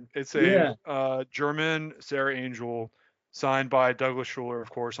card. It's a German Sarah Angel signed by Douglas Schuler,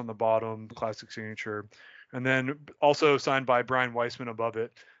 of course, on the bottom, classic signature, and then also signed by Brian Weissman above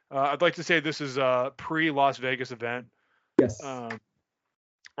it. I'd like to say this is a pre-Las Vegas event. Yes. I'll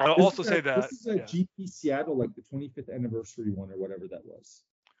also say that this is a GP Seattle, the 25th anniversary one or whatever that was.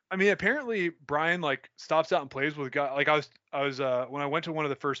 I mean, apparently Brian stops out and plays with guys. I was when I went to one of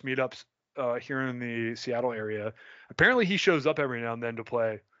the first meetups here in the Seattle area. Apparently he shows up every now and then to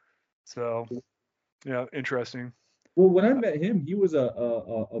play. So yeah, interesting. Well, when I met him, he was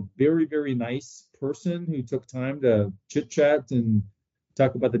a very, very nice person who took time to chit chat and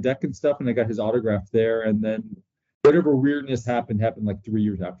talk about the deck and stuff. And I got his autograph there. And then whatever weirdness happened 3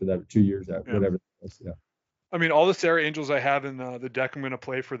 years after that, or 2 years after, whatever it was. Yeah. I mean, all the Sarah Angels I have in the deck I'm going to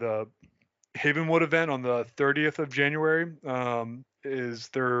play for the Havenwood event on the 30th of January. is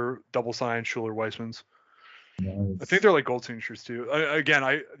their double signed Schuler Weissmans. Nice. I think they're like gold signatures too.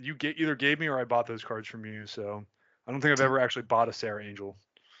 You either gave me or I bought those cards from you, so I don't think I've ever actually bought a Sarah Angel.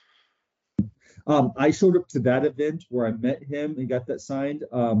 I showed up to that event where I met him and got that signed.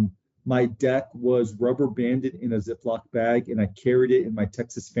 My deck was rubber banded in a Ziploc bag, and I carried it in my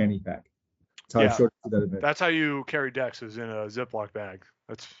Texas fanny pack. That's how I showed up to that event. That's how you carry decks, is in a Ziploc bag.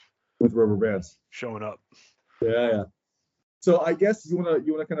 That's with rubber bands. Showing up. Yeah. So I guess you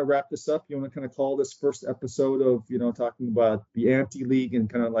wanna kind of wrap this up. You wanna kind of call this first episode of talking about the Ante League and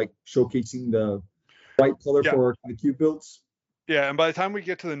kind of like showcasing the right color for the cube builds. Yeah, and by the time we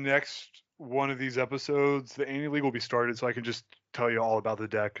get to the next one of these episodes, the Ante League will be started, so I can just tell you all about the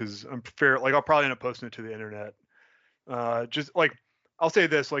deck, because I'll probably end up posting it to the internet. Just like, I'll say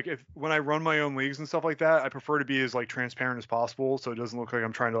this, like, when I run my own leagues and stuff like that, I prefer to be as like transparent as possible, so it doesn't look like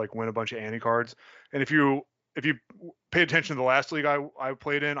I'm trying to like win a bunch of Ante cards. And if you pay attention to the last league I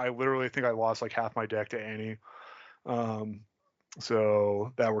played in, I literally think I lost like half my deck to Ante.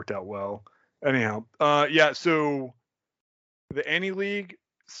 So that worked out well. Anyhow, so the Ante League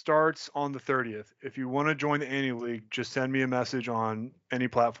starts on the 30th. If you want to join the Ante League, just send me a message on any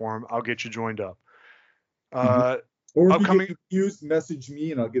platform. I'll get you joined up. Or if you get confused, message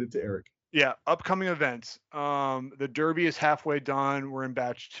me and I'll get it to Eric. Yeah, upcoming events. The Derby is halfway done. We're in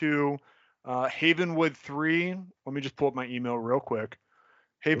batch 2. Havenwood 3. Let me just pull up my email real quick.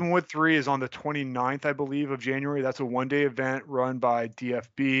 Havenwood 3 is on the 29th, I believe, of January. That's a one-day event run by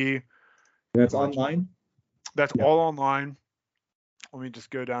DFB. That's online? That's all online. Let me just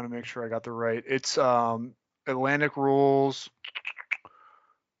go down and make sure I got the right. It's Atlantic Rules.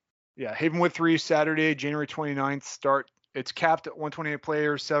 Yeah, Havenwood 3, Saturday, January 29th. Start. It's capped at 128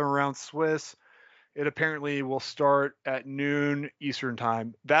 players, 7 rounds Swiss. It apparently will start at noon Eastern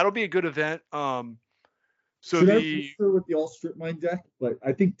time. That'll be a good event. Should I register with the all strip mine deck? But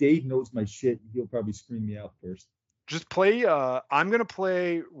I think Dave knows my shit. He'll probably screen me out first. Just play. I'm gonna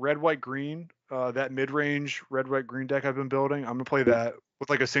play red, white, green. That mid-range red, white, green deck I've been building. I'm gonna play that with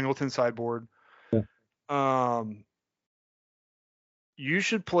like a singleton sideboard. Yeah. You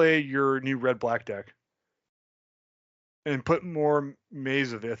should play your new red, black deck and put more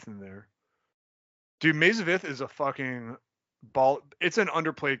Maze of Ith in there. Dude, Maze of Ith is a fucking ball. It's an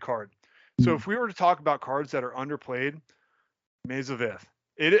underplayed card. So if we were to talk about cards that are underplayed, Maze of Ith.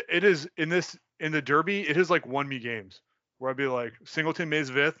 It is in the Derby, it has like won me games where I'd be like, singleton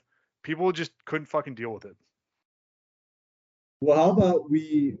Maze of Ith, people just couldn't fucking deal with it. Well, how about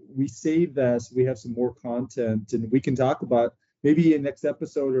we save that so we have some more content and we can talk about maybe in next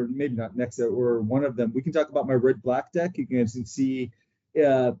episode, or maybe not next, or one of them, we can talk about my red black deck. You can see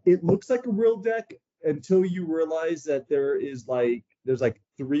it looks like a real deck until you realize that there's like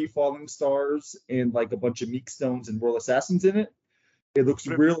 3 falling stars and like a bunch of meek stones and royal assassins in it. It looks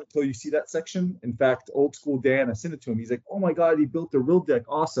real until you see that section. In fact, old school Dan, I sent it to him. He's like, "Oh my god, he built a real deck,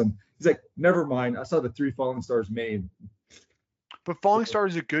 awesome." He's like, "Never mind, I saw the 3 falling stars made." But falling star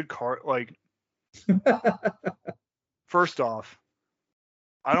is a good card. Like, first off,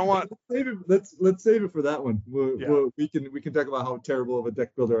 I don't want. Let's save it for that one. We can talk about how terrible of a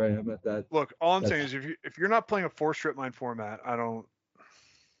deck builder I am at that. Look, all I'm saying is if you're not playing a 4 strip mine format,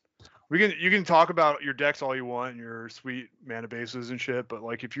 you can talk about your decks all you want and your sweet mana bases and shit, but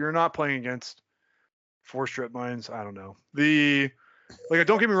like if you're not playing against 4 strip mines, I don't know.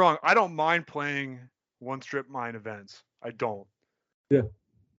 Don't get me wrong, I don't mind playing 1 strip mine events. I don't. Yeah.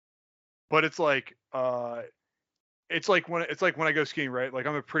 But it's like when I go skiing, right? Like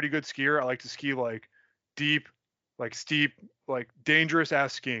I'm a pretty good skier. I like to ski like deep, like steep, like dangerous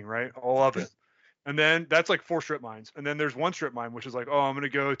ass skiing, right? I love it. And then that's like 4 strip mines. And then there's 1 strip mine, which is like, oh, I'm going to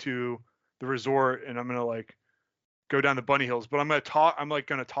go to the resort and I'm going to like go down the bunny hills. But I'm going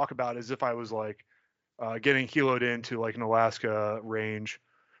to talk about it as if I was like getting heloed into like an Alaska range.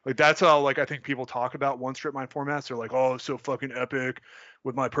 Like that's how like I think people talk about 1 strip mine formats. They're like, oh, it's so fucking epic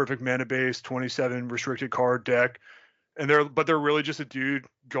with my perfect mana base, 27 restricted card deck. And they're really just a dude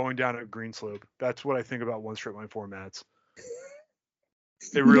going down a green slope. That's what I think about 1 strip mine formats.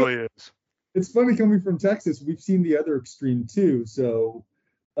 It really is. It's funny coming from Texas. We've seen the other extreme too. So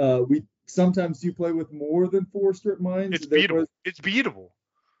we sometimes do play with more than 4 strip mines. It's beatable. It's beatable.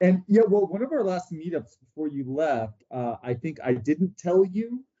 And yeah, well, one of our last meetups before you left, I think I didn't tell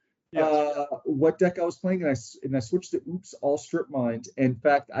you what deck I was playing, and I switched to all strip mines. In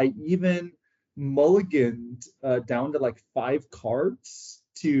fact, I even mulliganed down to like 5 cards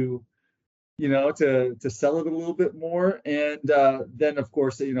to to sell it a little bit more. And then of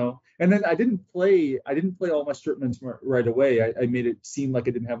course, and then I didn't play all my strip mines right away. I made it seem like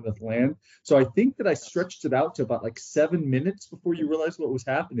I didn't have enough land. So I think that I stretched it out to about like 7 minutes before you realized what was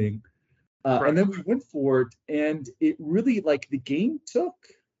happening. And then we went for it, and it really, like, the game took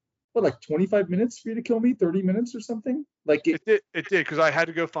like 25 minutes for you to kill me, 30 minutes or something. Like it did because I had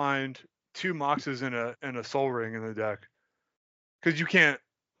to go find 2 Moxes and a Soul Ring in the deck, because you can't,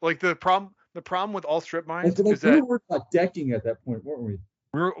 like, the problem with all strip mines is that we were not decking at that point, weren't we?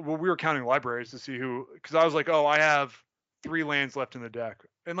 We were counting libraries to see who, because I was like, oh, I have 3 lands left in the deck,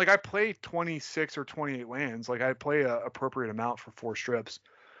 and like I play 26 or 28 lands, like I play a appropriate amount for 4 strips.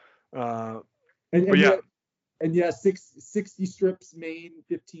 But yeah. And yeah, 60 strips main,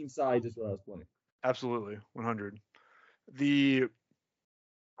 15 side is what I was playing. Absolutely, 100. I'm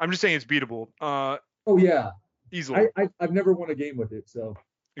just saying it's beatable. Oh yeah, easily. I've never won a game with it, so.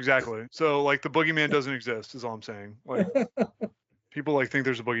 Exactly. So like the boogeyman doesn't exist, is all I'm saying. Like people like think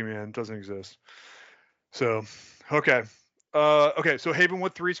there's a boogeyman, it doesn't exist. So okay. Okay, so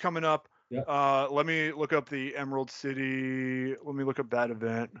Havenwood 3 is coming up. Yep. Let me look up the Emerald City. Let me look up that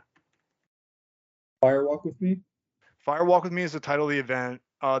event. Firewalk with Me? Firewalk with Me is the title of the event.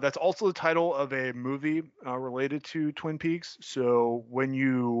 That's also the title of a movie related to Twin Peaks. So when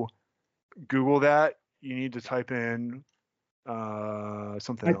you Google that, you need to type in something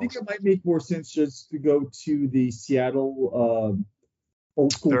else. I think it might make more sense just to go to the Seattle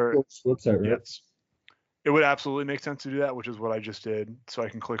old school website, right? Yes. It would absolutely make sense to do that, which is what I just did. So I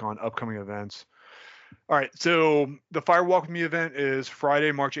can click on upcoming events. All right, so the Firewalk with Me event is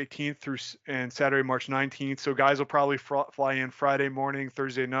Friday, March 18th and Saturday, March 19th. So guys will probably fly in Friday morning,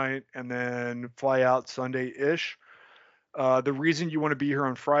 Thursday night, and then fly out Sunday-ish. The reason you want to be here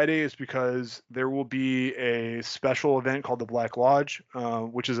on Friday is because there will be a special event called the Black Lodge,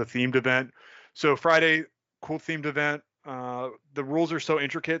 which is a themed event. So Friday, cool themed event. The rules are so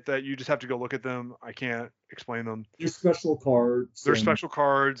intricate that you just have to go look at them. I can't explain them. They're special cards. They're special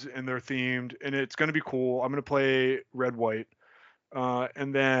cards, and they're themed, and it's going to be cool. I'm going to play red-white.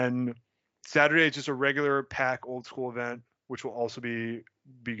 And then Saturday is just a regular pack old school event, which will also be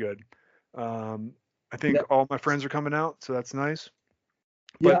good. I think all my friends are coming out, so that's nice.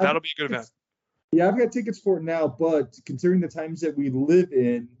 But that'll be a good event. Yeah, I've got tickets for it now, but considering the times that we live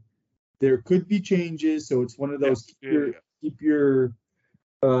in, there could be changes. So it's one of those keep your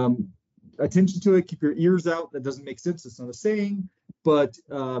attention to it, keep your ears out. That doesn't make sense. It's not a saying, but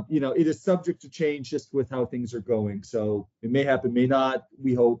it is subject to change just with how things are going. So it may happen, may not.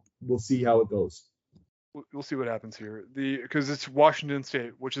 We hope. We'll see how it goes. We'll see what happens here. Because it's Washington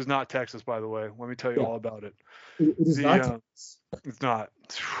State, which is not Texas, by the way. Let me tell you all about it. It is not. It's not.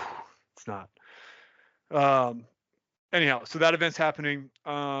 It's not. Anyhow, so that event's happening.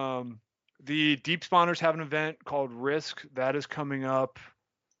 The Deep Spawners have an event called Risk that is coming up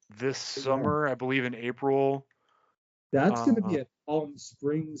this summer, I believe in April. That's going to be at Palm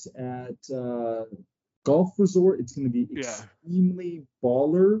Springs at Golf Resort. It's going to be extremely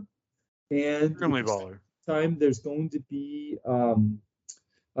baller. And extremely baller. Time there's going to be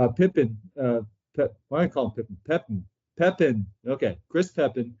Pippin. Why do I call him Pippin? Pepin. Okay, Chris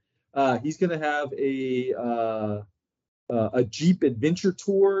Pepin. He's going to have a Jeep adventure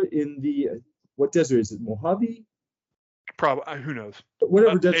tour in the what desert is it? Mojave? Probably. Who knows?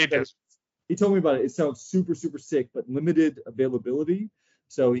 Whatever desert. He told me about it. It sounds super, super sick, but limited availability.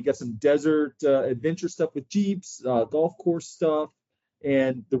 So he got some desert adventure stuff with Jeeps, golf course stuff,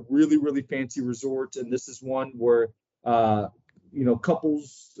 and the really, really fancy resorts. And this is one where,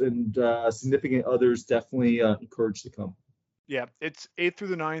 couples and significant others definitely encouraged to come. Yeah, it's 8th through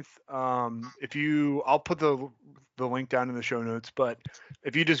the 9th. I'll put the link down in the show notes, but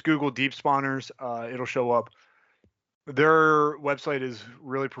if you just Google Deep Spawners, it'll show up. Their website is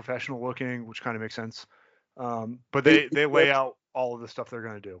really professional looking, which kind of makes sense. But they lay out all of the stuff they're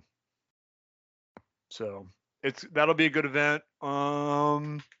going to do. So that'll be a good event.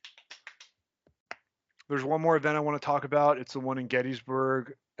 There's one more event I want to talk about. It's the one in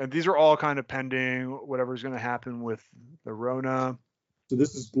Gettysburg. And these are all kind of pending whatever's going to happen with the Rona. So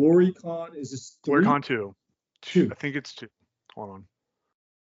this is GloryCon. Is this 3? GloryCon 2. 2. I think it's 2. Hold on.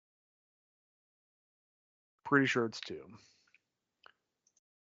 Pretty sure it's 2.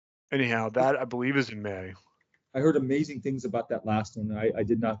 Anyhow, that I believe is in May. I heard amazing things about that last one. I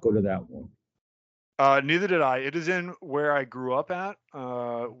did not go to that one. Neither did I. It is in where I grew up at,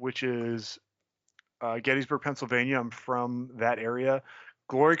 which is Gettysburg, Pennsylvania. I'm from that area.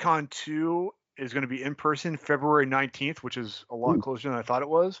 GloryCon 2 is going to be in person February 19th, which is a lot closer than I thought it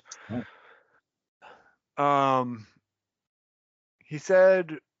was. Oh. He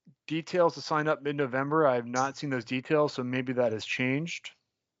said details to sign up mid-November. I have not seen those details, so maybe that has changed.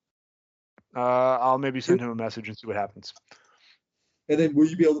 I'll maybe send him a message and see what happens. And then will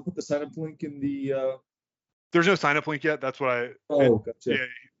you be able to put the sign up link in the? There's no sign up link yet. That's what I. Oh, gotcha. Yeah,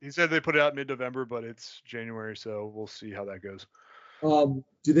 he said they put it out mid-November, but it's January, so we'll see how that goes.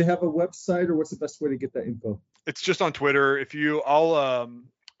 Do they have a website, or what's the best way to get that info? It's just on Twitter.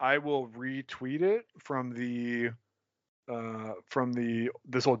 I will retweet it from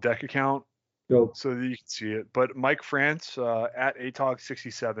this old deck account, Go. so that you can see it. But Mike France at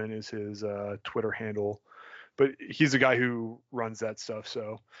atog67 is his Twitter handle, but he's the guy who runs that stuff.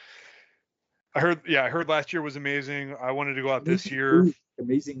 So I heard last year was amazing. I wanted to go out this year.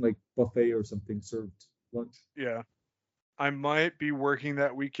 Amazing, like buffet or something served lunch. Yeah, I might be working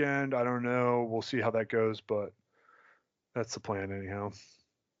that weekend. I don't know. We'll see how that goes, but that's the plan anyhow.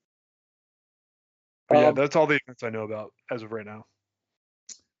 But yeah, that's all the events I know about as of right now.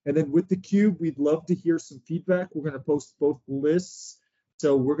 And then with the cube, we'd love to hear some feedback. We're going to post both lists.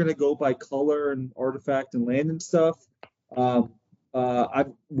 So we're going to go by color and artifact and land and stuff. We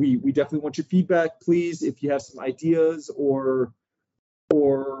definitely want your feedback. Please, if you have some ideas or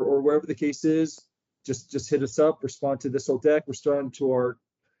whatever the case is, just hit us up, respond to this whole deck. We're starting to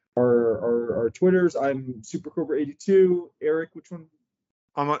our Twitters. I'm SuperCobra82. Eric, which one?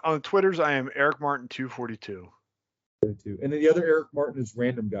 On Twitters, I am Eric Martin 242. And then the other Eric Martin is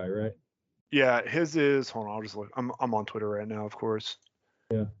Random Guy, right? Yeah, his is. Hold on, I'll just look. I'm on Twitter right now, of course.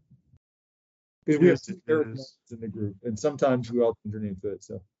 Yeah. Because we have two Eric Martins in the group, and sometimes we all change our name to it.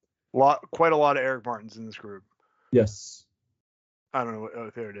 So. Quite a lot of Eric Martins in this group. Yes. I don't know.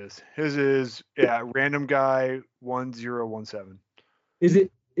 Oh, there it is. His is Random Guy 1017. Is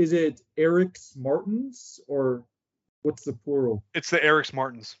it Eric's Martins or what's the plural? It's the Eric's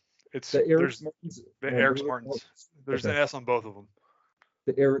Martins. It's the Eric's Martins. The Eric's Martins. There's an S on both of them.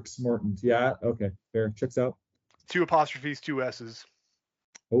 The Eric's Martins. Yeah. Okay. Fair. Checks out. 2 apostrophes, 2 S's.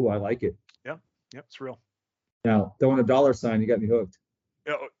 Oh, I like it. Yep, it's real. Now, throwing a dollar sign, you got me hooked.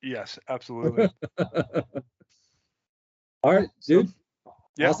 Oh, yes, absolutely. All right, dude.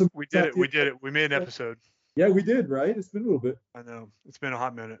 Yeah, awesome. We did it. We made an episode. Yeah, we did, right? It's been a little bit. I know. It's been a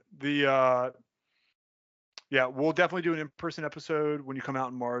hot minute. We'll definitely do an in-person episode when you come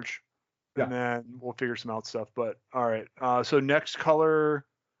out in March. And then we'll figure some out stuff. But all right. So next color,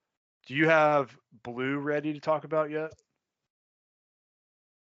 do you have blue ready to talk about yet?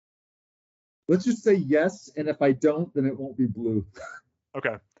 Let's just say yes, and if I don't, then it won't be blue.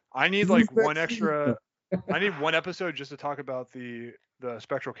 Okay. I need like one extra. I need one episode just to talk about the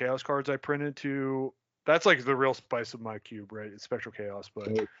Spectral Chaos cards I printed to. That's like the real spice of my cube, right? It's Spectral Chaos, but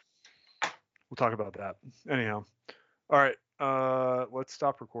we'll talk about that. Anyhow. All right. Let's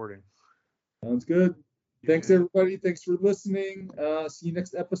stop recording. Sounds good. Thanks, everybody. Thanks for listening. See you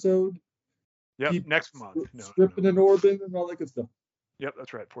next episode. Yep, next month. Stripping and orbing and all that good stuff. Yep,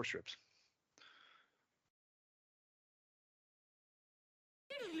 that's right. 4 strips.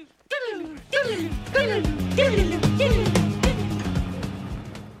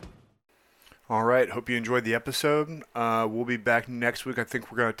 All right. Hope you enjoyed the episode. We'll be back next week. I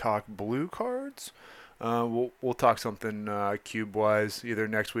think we're going to talk blue cards. We'll talk something cube wise either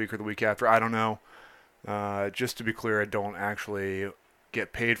next week or the week after. I don't know. Just to be clear, I don't actually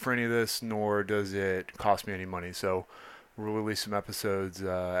get paid for any of this, nor does it cost me any money. So we'll release some episodes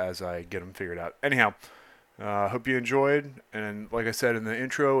as I get them figured out. Anyhow. Hope you enjoyed, and like I said in the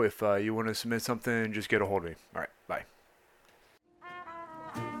intro, if you want to submit something, just get a hold of me. All right, bye.